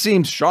nobody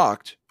seems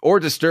shocked or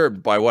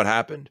disturbed by what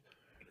happened.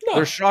 No.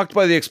 They're shocked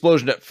by the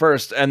explosion at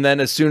first, and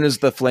then as soon as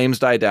the flames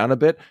die down a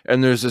bit,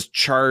 and there's this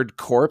charred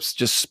corpse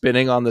just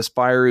spinning on this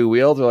fiery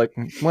wheel, they're like,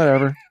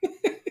 whatever.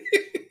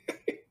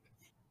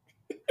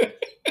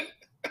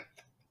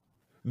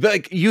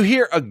 Like, you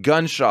hear a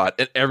gunshot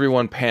and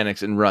everyone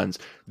panics and runs.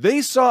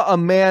 They saw a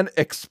man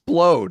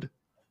explode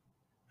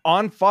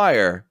on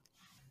fire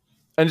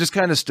and just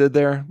kind of stood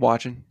there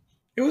watching.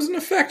 It was an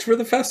effect for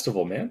the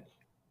festival, man.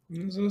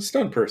 It was a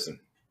stunt person.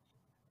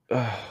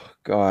 Oh,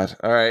 God.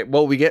 All right.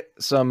 Well, we get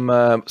some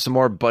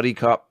more buddy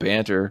cop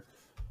banter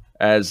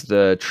as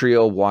the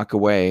trio walk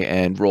away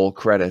and roll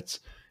credits.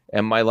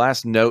 And my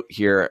last note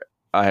here,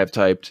 I have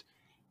typed,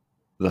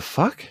 the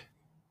fuck?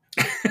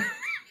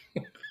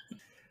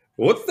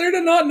 What's there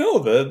to not know?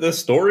 The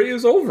story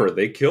is over.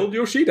 They killed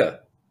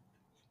Yoshida.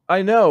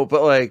 I know,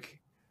 but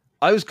like,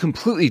 I was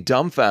completely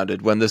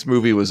dumbfounded when this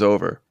movie was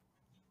over.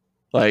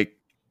 Like,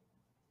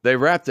 they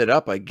wrapped it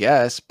up, I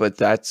guess, but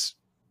that's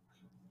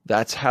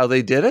how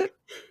they did it?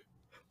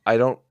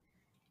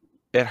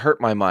 It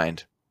hurt my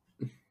mind.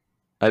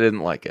 I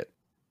didn't like it.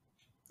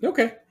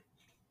 Okay.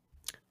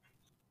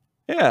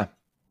 Yeah.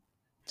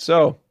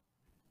 So,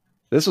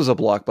 this was a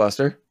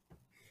blockbuster.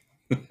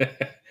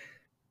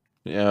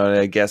 You know,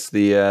 I guess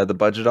the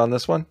budget on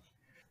this one?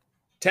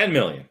 10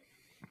 million.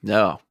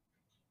 No.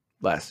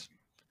 Less.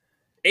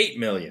 8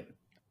 million.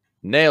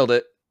 Nailed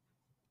it.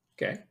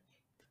 Okay.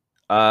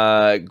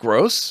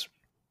 Gross?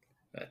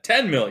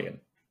 10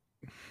 million.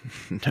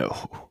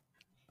 No.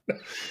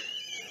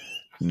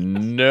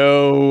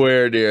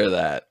 Nowhere near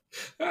that.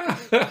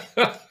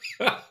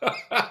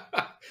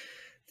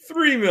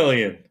 3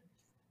 million.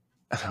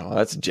 Oh,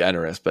 that's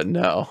generous, but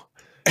no.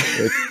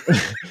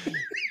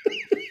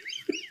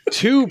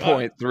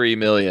 2.3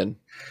 million.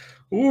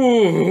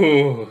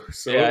 Ooh,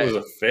 so yeah, it was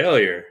a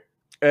failure.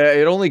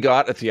 It only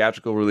got a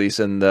theatrical release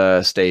in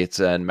the States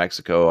and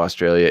Mexico,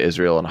 Australia,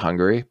 Israel, and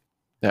Hungary,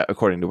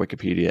 according to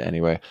Wikipedia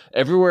anyway.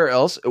 Everywhere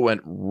else, it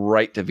went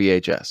right to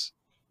VHS.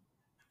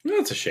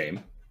 That's a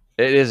shame.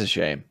 It is a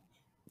shame.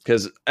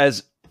 Because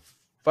as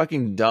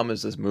fucking dumb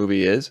as this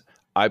movie is,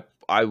 I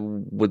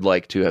would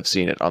like to have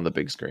seen it on the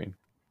big screen.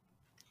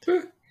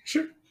 Sure.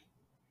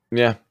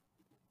 Yeah.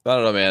 I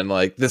don't know, man.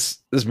 Like, this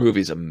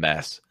movie's a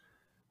mess.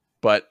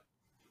 But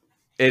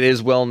it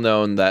is well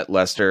known that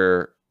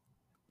Lester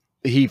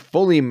he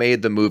fully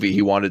made the movie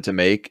he wanted to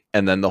make,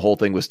 and then the whole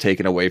thing was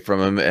taken away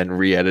from him and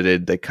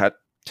re-edited. They cut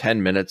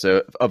 10 minutes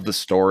of the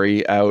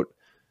story out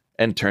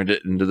and turned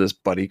it into this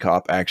buddy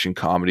cop action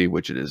comedy,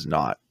 which it is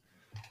not.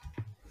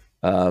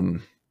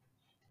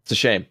 It's a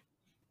shame.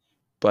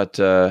 But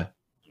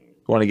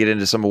want to get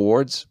into some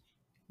awards?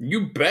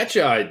 You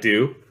betcha I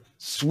do.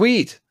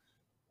 Sweet.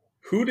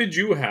 Who did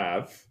you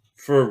have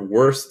for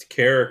worst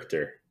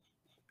character?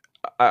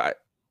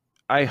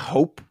 I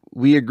hope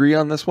we agree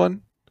on this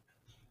one.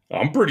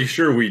 I'm pretty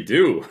sure we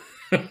do.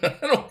 I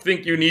don't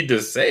think you need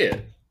to say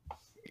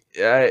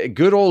it.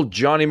 Good old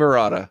Johnny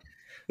Murata.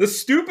 The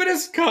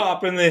stupidest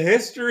cop in the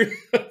history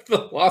of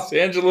the Los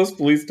Angeles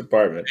Police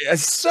Department.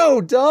 It's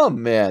so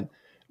dumb, man.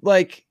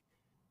 Like,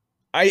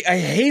 I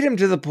hate him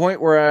to the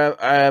point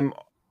where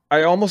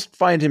I almost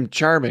find him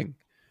charming.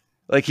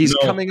 Like, he's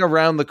coming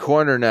around the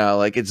corner now.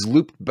 Like, it's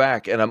looped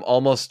back, and I'm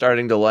almost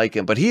starting to like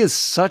him. But he is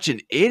such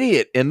an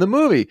idiot in the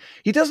movie.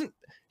 He doesn't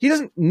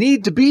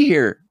need to be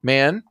here,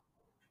 man.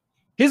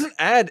 He doesn't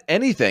add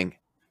anything.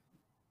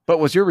 But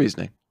what's your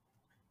reasoning?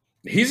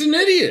 He's an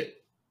idiot.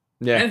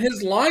 Yeah. And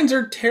his lines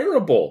are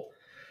terrible.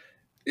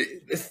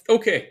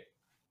 Okay.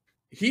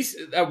 He's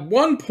at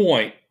one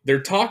point,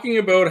 they're talking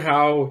about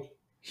how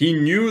he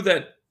knew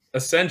that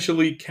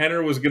essentially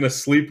Kenner was going to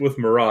sleep with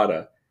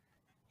Murata.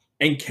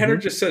 And Kenner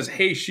just says,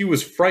 hey, she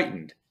was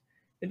frightened.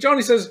 And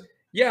Johnny says,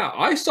 yeah,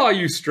 I saw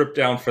you strip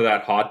down for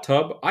that hot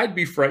tub. I'd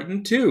be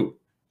frightened too.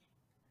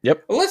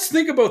 Yep. Well, let's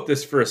think about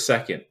this for a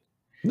second.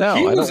 No,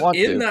 he I was don't want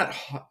in to. that,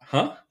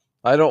 huh?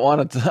 I don't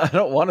want to. I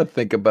don't want to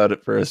think about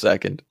it for a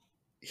second.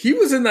 He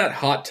was in that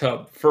hot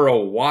tub for a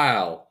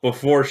while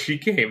before she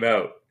came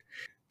out.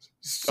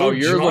 So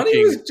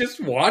Johnny was just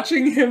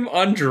watching him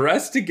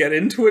undress to get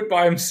into it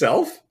by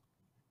himself?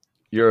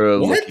 You're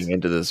looking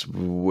into this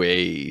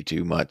way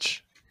too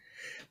much.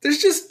 There's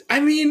just,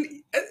 I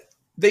mean,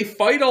 they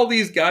fight all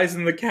these guys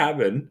in the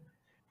cabin.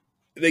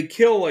 They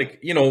kill, like,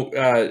 you know,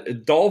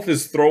 Dolph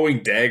is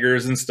throwing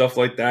daggers and stuff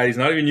like that. He's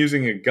not even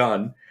using a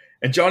gun.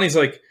 And Johnny's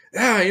like,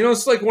 you know,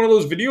 it's like one of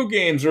those video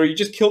games where you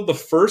just killed the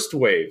first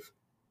wave.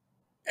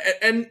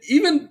 And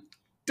even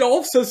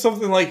Dolph says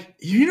something like,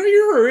 you know,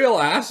 you're a real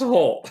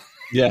asshole.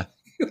 Yeah.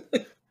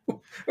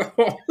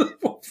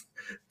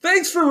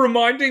 Thanks for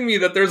reminding me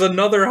that there's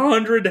another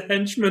 100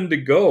 henchmen to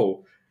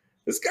go.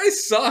 This guy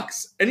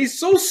sucks. And he's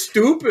so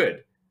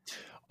stupid.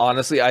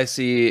 Honestly, I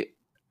see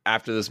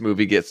after this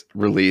movie gets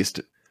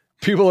released,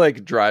 people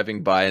like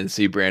driving by and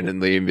see Brandon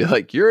Lee and be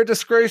like, you're a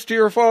disgrace to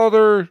your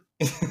father.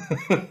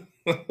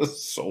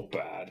 So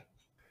bad.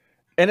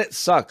 And it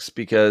sucks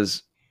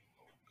because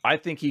I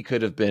think he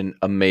could have been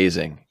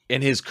amazing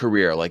in his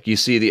career. Like, you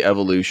see the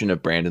evolution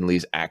of Brandon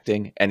Lee's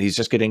acting, and he's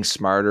just getting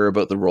smarter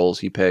about the roles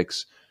he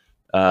picks.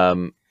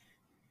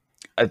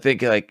 I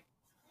think, like,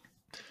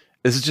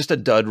 this is just a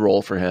dud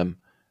role for him.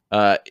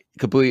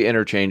 Completely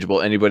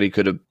interchangeable. Anybody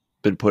could have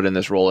been put in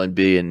this role and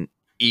be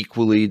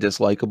equally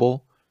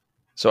dislikable.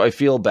 So I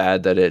feel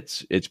bad that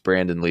it's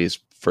Brandon Lee's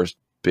first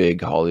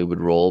big Hollywood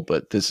role,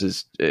 but this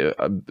is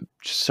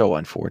so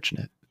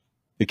unfortunate.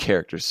 The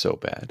character's so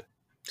bad.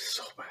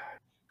 So bad.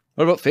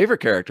 What about favorite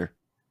character?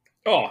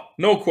 Oh,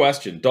 no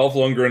question. Dolph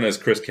Lundgren as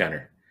Chris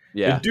Kenner.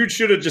 Yeah. The dude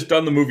should have just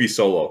done the movie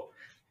solo.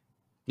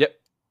 Yep.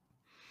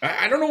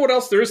 I don't know what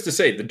else there is to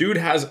say. The dude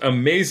has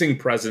amazing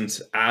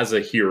presence as a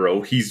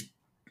hero. He's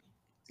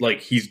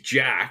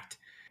jacked.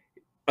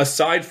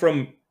 Aside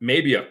from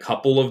maybe a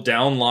couple of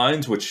down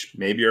lines, which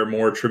maybe are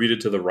more attributed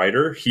to the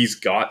writer, he's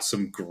got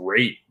some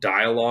great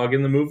dialogue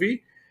in the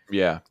movie.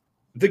 Yeah.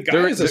 The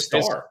guy is a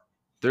star.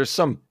 There's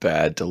some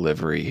bad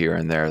delivery here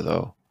and there,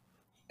 though.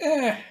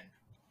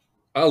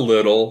 A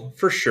little,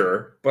 for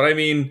sure. But I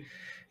mean,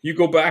 you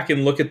go back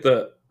and look at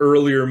the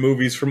earlier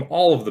movies from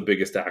all of the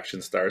biggest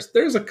action stars,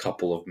 there's a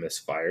couple of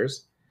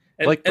misfires.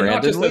 And, like and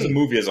not just Lee. as a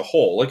movie as a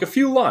whole, like a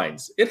few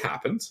lines. It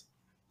happens.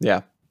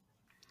 Yeah.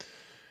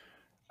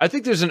 I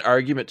think there's an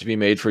argument to be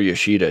made for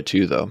Yoshida,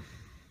 too, though.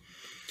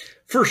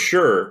 For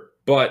sure.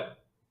 But,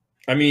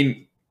 I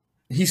mean,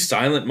 he's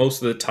silent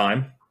most of the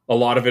time. A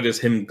lot of it is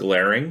him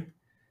glaring.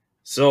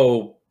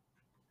 So,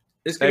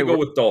 it's going to go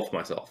with Dolph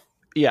myself.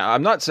 Yeah,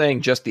 I'm not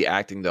saying just the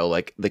acting, though.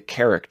 Like, the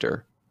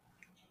character.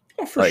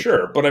 Oh, for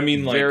sure. But, I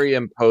mean, like... very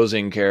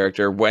imposing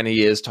character when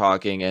he is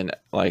talking, and,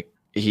 like,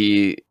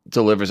 he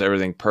delivers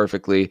everything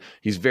perfectly.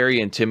 He's very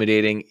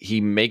intimidating.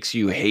 He makes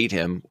you hate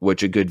him,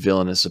 which a good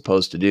villain is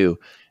supposed to do.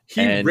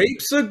 He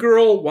rapes a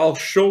girl while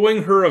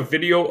showing her a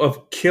video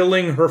of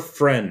killing her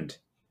friend.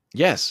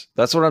 Yes,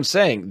 that's what I'm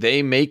saying.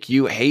 They make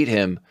you hate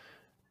him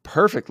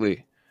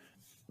perfectly.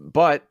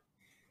 But,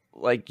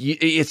 like,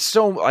 it's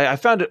so... I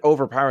found it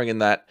overpowering in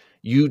that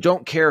you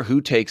don't care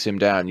who takes him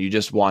down. You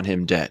just want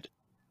him dead.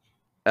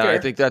 I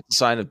think that's a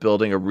sign of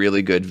building a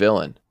really good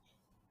villain.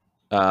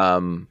 I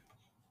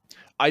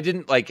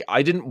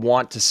didn't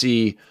want to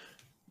see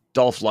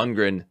Dolph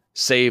Lundgren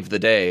save the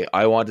day.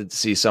 I wanted to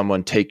see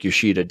someone take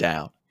Yoshida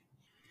down.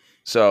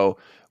 So,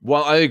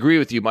 while I agree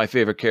with you, my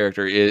favorite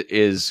character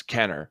is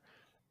Kenner.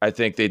 I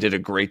think they did a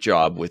great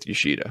job with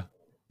Yoshida.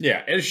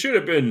 Yeah, it should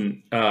have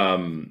been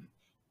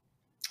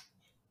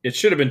it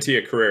should have been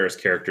Tia Carrere's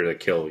character that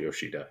killed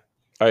Yoshida.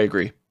 I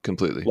agree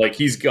completely. Like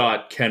he's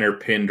got Kenner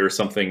pinned or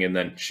something, and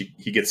then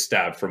he gets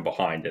stabbed from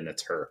behind, and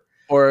it's her.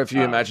 Or if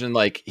you imagine,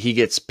 like, he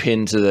gets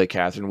pinned to the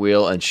Catherine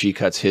wheel and she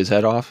cuts his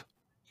head off.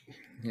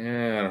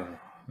 Yeah.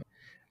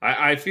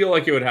 I feel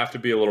like it would have to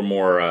be a little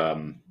more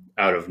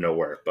out of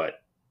nowhere,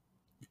 but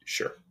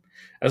sure.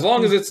 As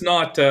long as it's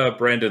not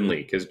Brandon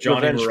Lee, because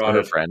Johnny Revenge for Murata...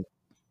 her friend.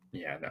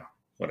 Yeah, no.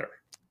 Whatever.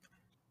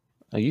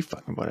 Oh, you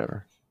fucking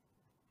whatever.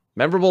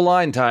 Memorable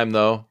line time,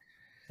 though.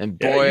 And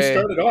boy... Yeah, you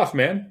started off,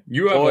 man.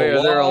 You have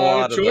a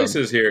lot of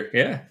choices here.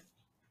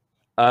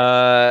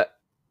 Yeah.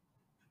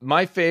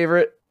 My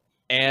favorite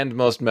and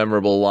most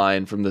memorable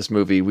line from this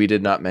movie we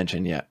did not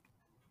mention yet.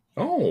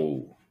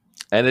 Oh.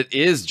 And it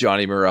is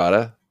Johnny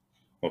Murata.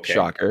 Okay.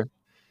 Shocker.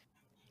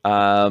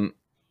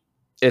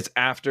 It's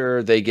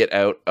after they get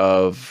out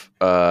of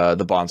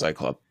the Bonsai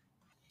Club.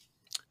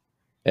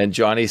 And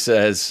Johnny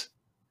says,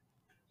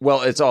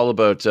 well, it's all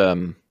about...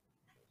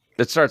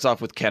 it starts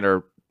off with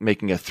Kenner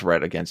making a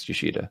threat against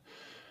Yoshida.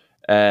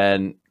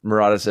 And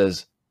Murata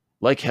says,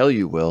 like hell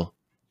you will.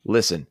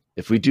 Listen,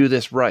 if we do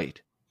this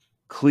right,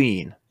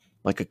 clean,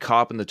 like a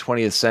cop in the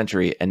 20th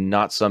century and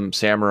not some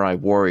samurai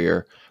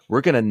warrior,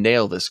 we're going to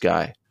nail this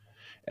guy.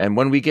 And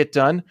when we get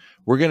done,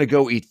 we're going to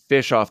go eat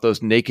fish off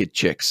those naked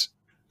chicks.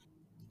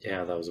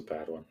 Yeah, that was a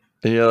bad one.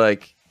 And you're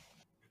like,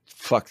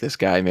 fuck this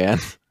guy, man.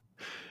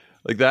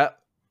 Like, that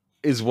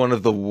is one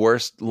of the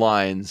worst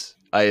lines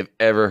I have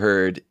ever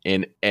heard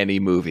in any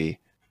movie.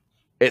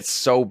 It's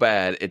so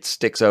bad, it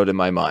sticks out in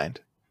my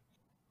mind.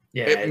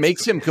 Yeah, it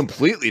makes him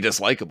completely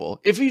dislikable.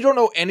 If you don't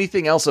know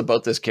anything else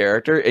about this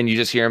character and you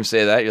just hear him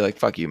say that, you're like,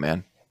 fuck you,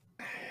 man.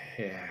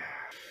 Yeah.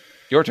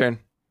 Your turn.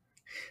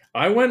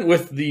 I went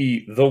with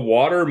the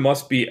water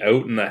must be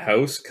out in the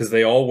house because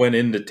they all went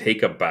in to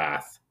take a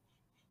bath.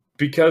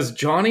 Because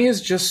Johnny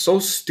is just so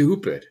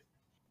stupid.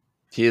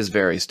 He is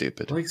very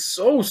stupid. Like,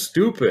 so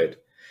stupid.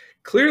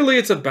 Clearly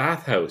it's a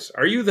bathhouse.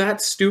 Are you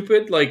that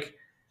stupid? Like,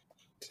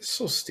 just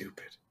so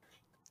stupid.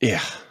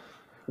 Yeah.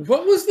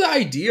 What was the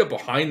idea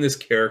behind this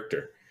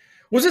character?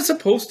 Was it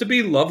supposed to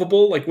be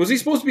lovable? Like, was he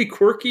supposed to be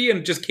quirky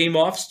and just came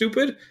off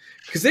stupid?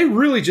 Because they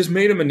really just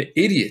made him an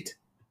idiot.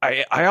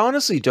 I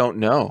honestly don't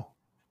know.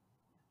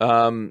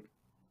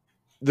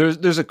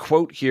 There's a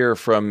quote here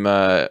from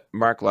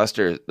Mark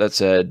Lester that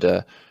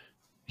said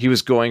he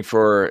was going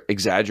for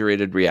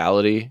exaggerated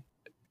reality.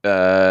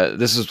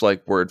 This is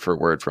like word for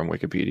word from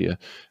Wikipedia.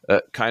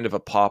 Kind of a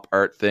pop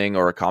art thing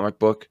or a comic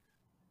book.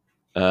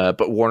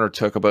 But Warner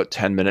took about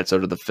 10 minutes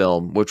out of the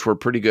film, which were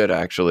pretty good,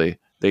 actually.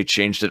 They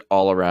changed it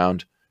all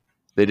around.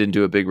 They didn't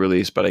do a big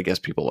release, but I guess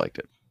people liked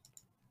it.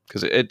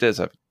 Because it does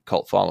have a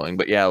cult following.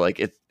 But yeah, like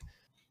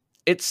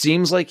it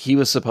seems like he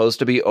was supposed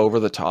to be over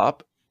the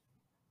top.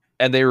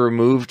 And they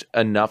removed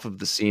enough of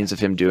the scenes of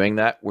him doing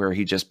that where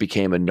he just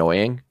became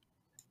annoying.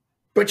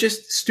 But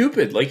just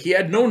stupid. Like, he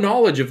had no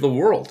knowledge of the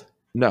world.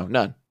 No,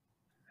 none.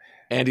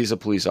 And he's a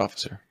police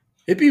officer.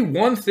 It'd be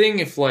one thing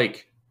if,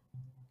 like...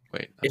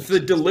 Wait. If the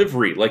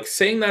delivery, like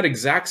saying that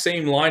exact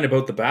same line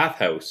about the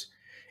bathhouse,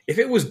 if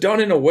it was done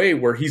in a way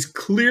where he's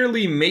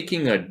clearly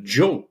making a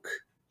joke,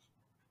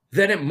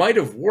 then it might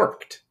have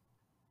worked.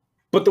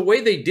 But the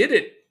way they did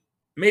it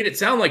made it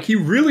sound like he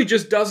really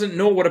just doesn't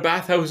know what a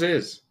bathhouse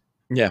is.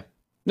 Yeah.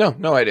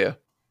 No idea.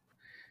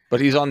 But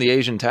he's on the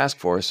Asian task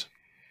force.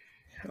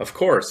 Of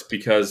course,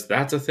 because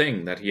that's a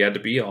thing that he had to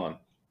be on.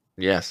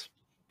 Yes.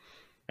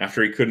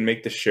 After he couldn't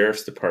make the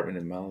sheriff's department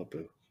in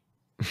Malibu.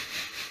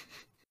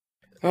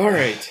 All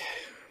right.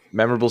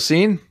 Memorable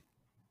scene?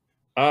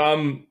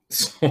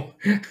 So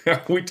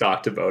we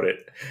talked about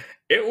it.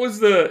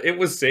 It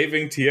was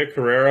saving Tia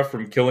Carrere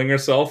from killing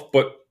herself,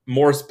 but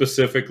more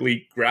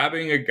specifically,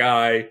 grabbing a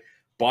guy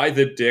by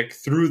the dick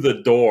through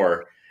the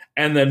door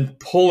and then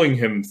pulling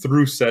him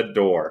through said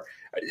door.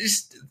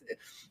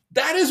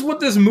 That is what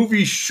this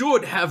movie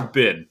should have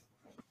been.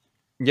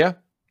 Yeah,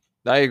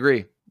 I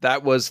agree.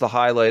 That was the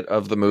highlight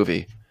of the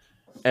movie.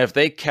 And if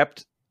they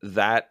kept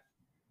that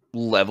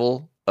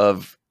level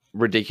of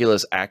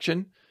ridiculous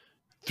action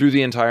through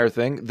the entire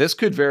thing, this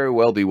could very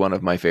well be one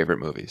of my favorite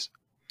movies.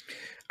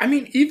 I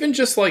mean, even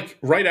just like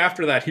right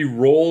after that, he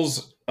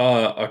rolls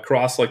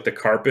across like the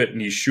carpet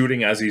and he's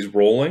shooting as he's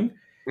rolling.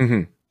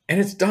 Mm-hmm. And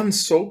it's done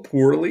so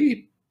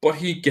poorly, but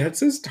he gets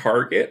his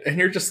target and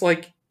you're just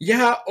like,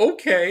 yeah,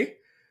 okay.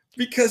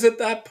 Because at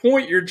that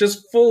point, you're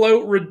just full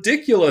out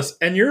ridiculous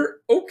and you're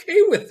okay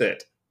with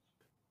it.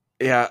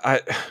 Yeah,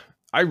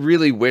 I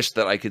really wish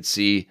that I could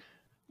see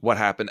what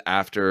happened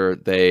after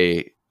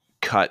they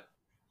cut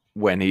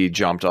when he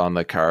jumped on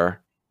the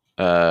car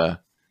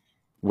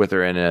with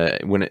her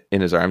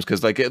in his arms,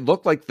 because like it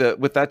looked like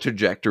with that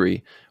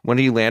trajectory when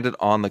he landed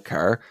on the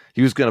car,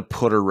 he was going to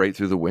put her right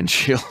through the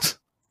windshield.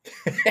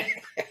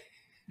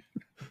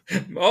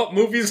 Well,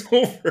 movie's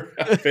over.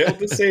 I failed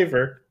to save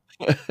her.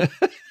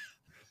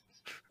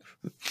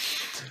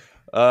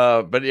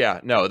 But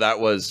yeah, no,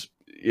 that was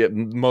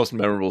most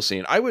memorable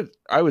scene. I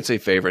would say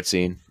favorite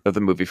scene of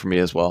the movie for me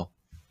as well.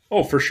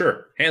 Oh, for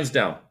sure. Hands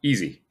down.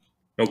 Easy.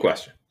 No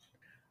question.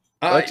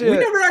 We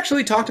never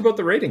actually talked about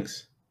the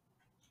ratings.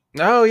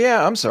 Oh,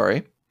 yeah, I'm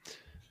sorry.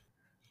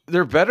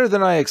 They're better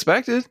than I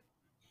expected.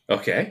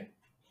 Okay.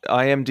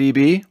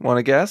 IMDb, want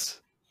to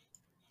guess?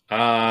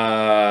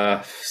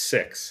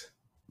 6.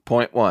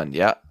 0.1,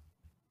 yeah.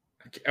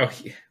 Oh,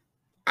 yeah.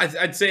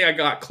 I'd say I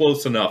got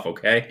close enough,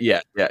 okay?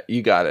 Yeah,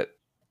 you got it.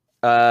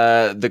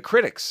 The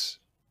critics,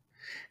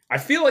 I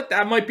feel like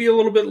that might be a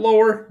little bit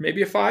lower,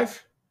 maybe a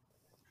 5.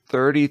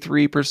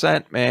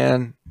 33%,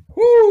 man.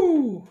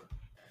 Woo!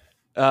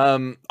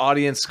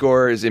 Audience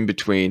score is in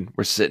between.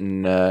 We're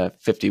sitting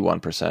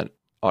 51%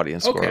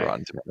 audience score Okay.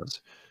 on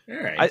Tomatoes. All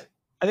right.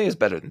 I think it's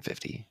better than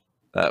 50.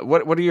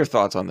 What are your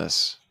thoughts on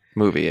this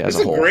movie as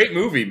It's a whole? a great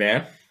movie,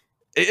 man.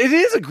 It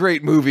is a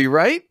great movie,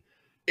 right?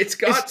 It's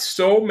got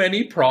so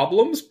many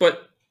problems,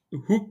 but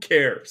who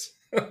cares?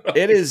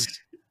 It is.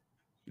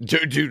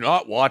 Do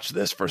not watch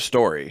this for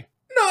story.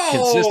 No!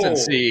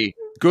 Consistency,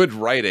 good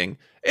writing.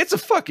 It's a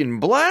fucking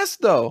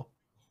blast, though.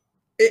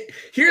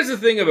 Here's the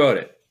thing about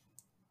it.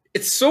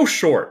 It's so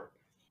short.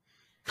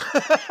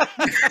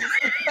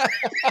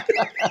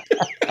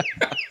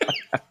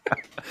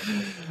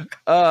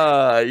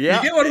 Yeah.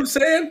 You get what I'm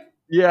saying?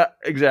 Yeah,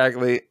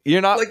 exactly.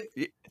 You're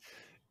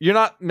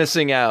not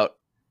missing out.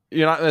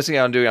 You're not missing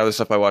out on doing other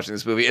stuff by watching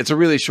this movie. It's a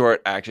really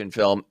short action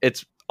film.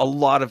 It's a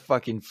lot of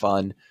fucking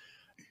fun.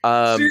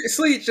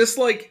 Seriously, just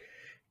like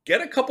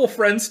get a couple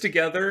friends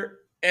together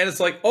and it's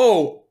like,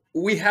 oh,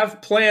 we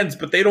have plans,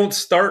 but they don't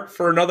start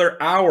for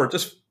another hour.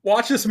 Just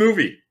watch this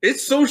movie.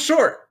 It's so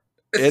short.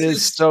 It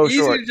is so easy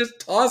short. to just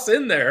toss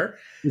in there.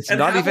 It's and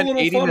not have a even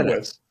little 80 fun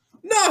minutes.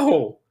 with.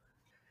 No.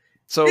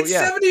 So It's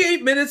yeah,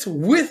 78 minutes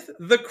with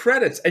the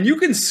credits, and you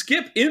can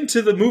skip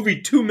into the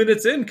movie 2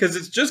 minutes in because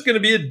it's just going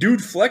to be a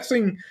dude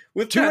flexing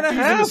with 2.5. tattoos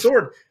and a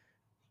sword.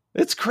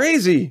 it's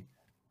crazy.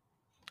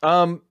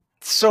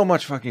 So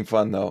much fucking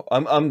fun though.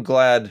 I'm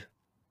glad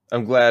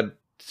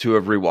to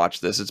have rewatched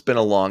this. It's been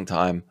a long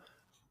time.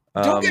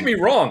 Don't get me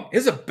wrong;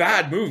 it's a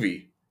bad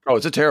movie, Oh,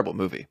 it's a terrible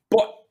movie.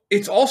 but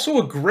it's also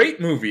a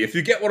great movie. If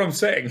you get what I'm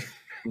saying.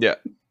 Yeah,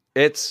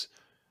 it's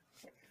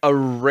a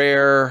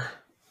rare,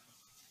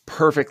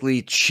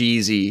 perfectly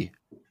cheesy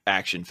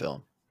action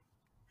film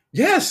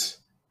Yes,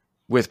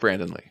 with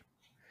Brandon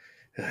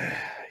Lee.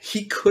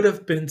 he could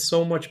have been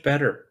so much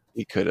better.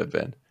 He could have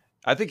been.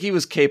 I think he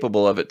was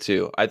capable of it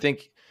too. I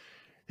think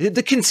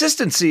the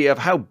consistency of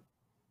how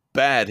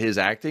bad his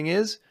acting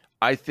is,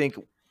 I think,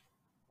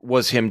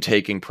 was him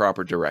taking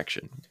proper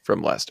direction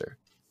from Lester.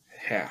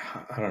 Yeah,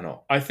 I don't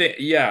know. I think,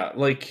 yeah,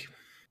 like,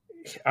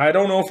 I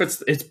don't know if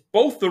it's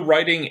both the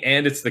writing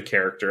and it's the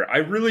character. I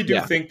really do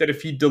think that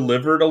if he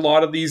delivered a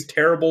lot of these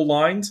terrible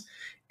lines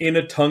in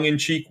a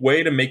tongue-in-cheek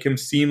way to make him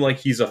seem like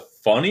he's a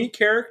funny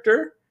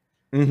character,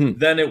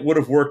 then it would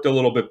have worked a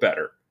little bit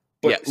better.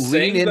 But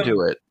lean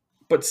into it.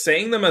 But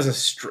saying them as a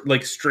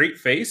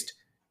straight-faced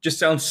just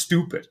sounds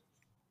stupid.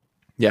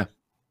 Yeah.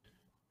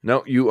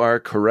 No, you are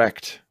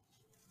correct.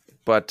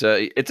 But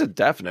it's a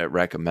definite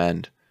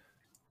recommend.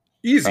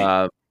 Easy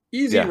yeah.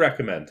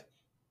 recommend.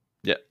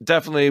 Yeah,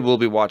 definitely we'll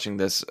be watching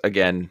this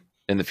again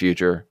in the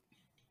future.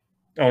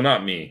 Oh,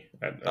 not me.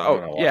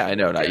 I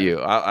know, not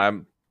you. I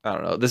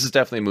don't know. This is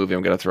definitely a movie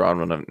I'm going to throw on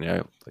when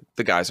like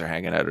the guys are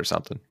hanging out or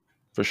something,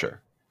 for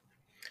sure.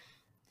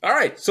 All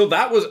right, so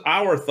that was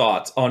our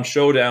thoughts on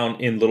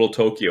Showdown in Little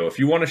Tokyo. If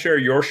you want to share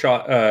your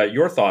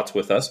thoughts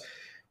with us,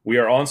 we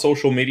are on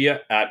social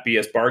media at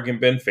BS Bargain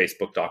Bin,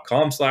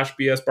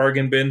 Facebook.com/BS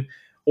Bargain Bin,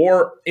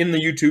 or in the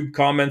YouTube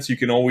comments, you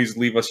can always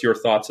leave us your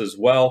thoughts as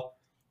well.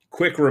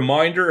 Quick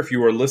reminder, if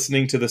you are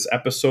listening to this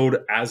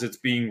episode as it's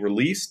being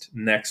released,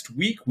 next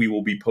week we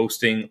will be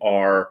posting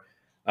our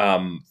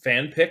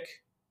fan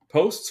pick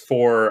posts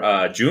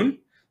for June.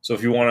 So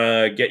if you want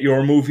to get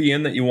your movie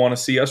in that you want to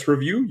see us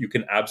review, you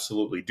can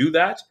absolutely do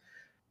that.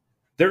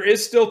 There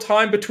is still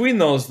time between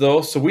those,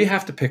 though, so we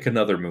have to pick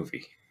another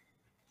movie.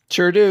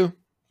 Sure do.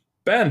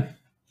 Ben,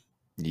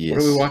 yes.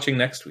 What are we watching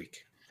next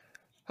week?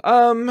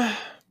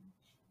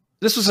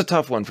 This was a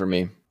tough one for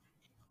me.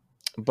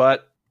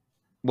 But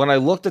when I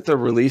looked at the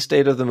release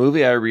date of the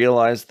movie, I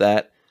realized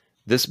that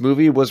this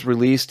movie was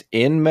released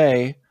in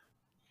May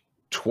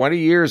 20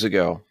 years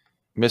ago,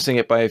 missing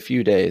it by a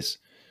few days.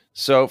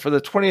 So for the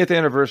 20th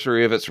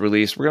anniversary of its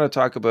release, we're going to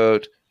talk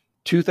about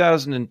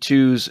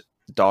 2002's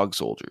Dog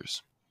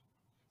Soldiers.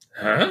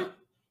 Huh?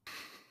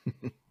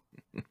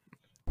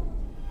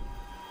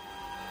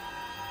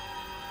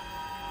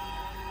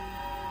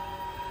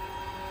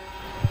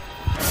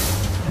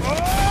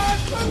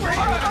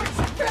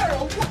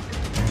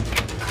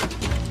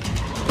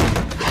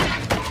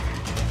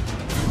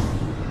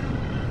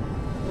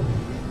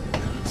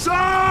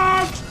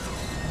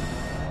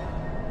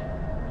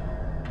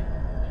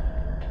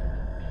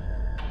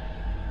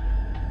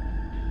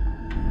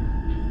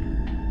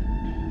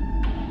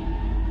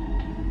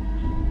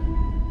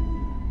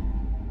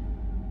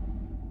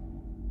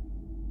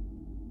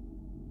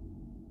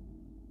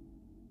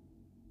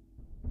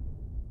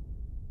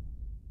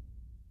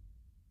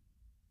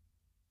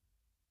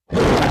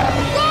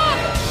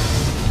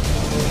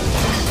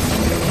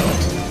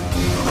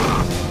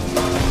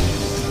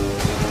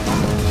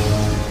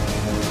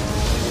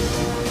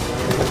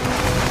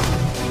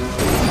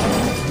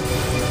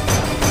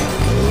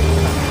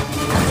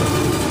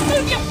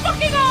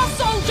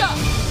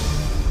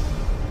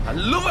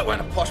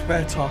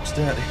 Dad talks,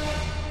 Daddy.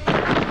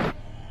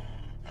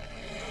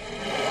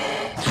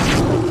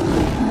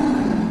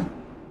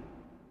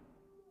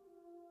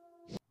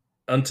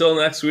 Until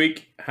next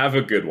week, have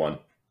a good one.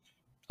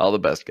 All the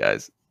best,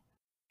 guys.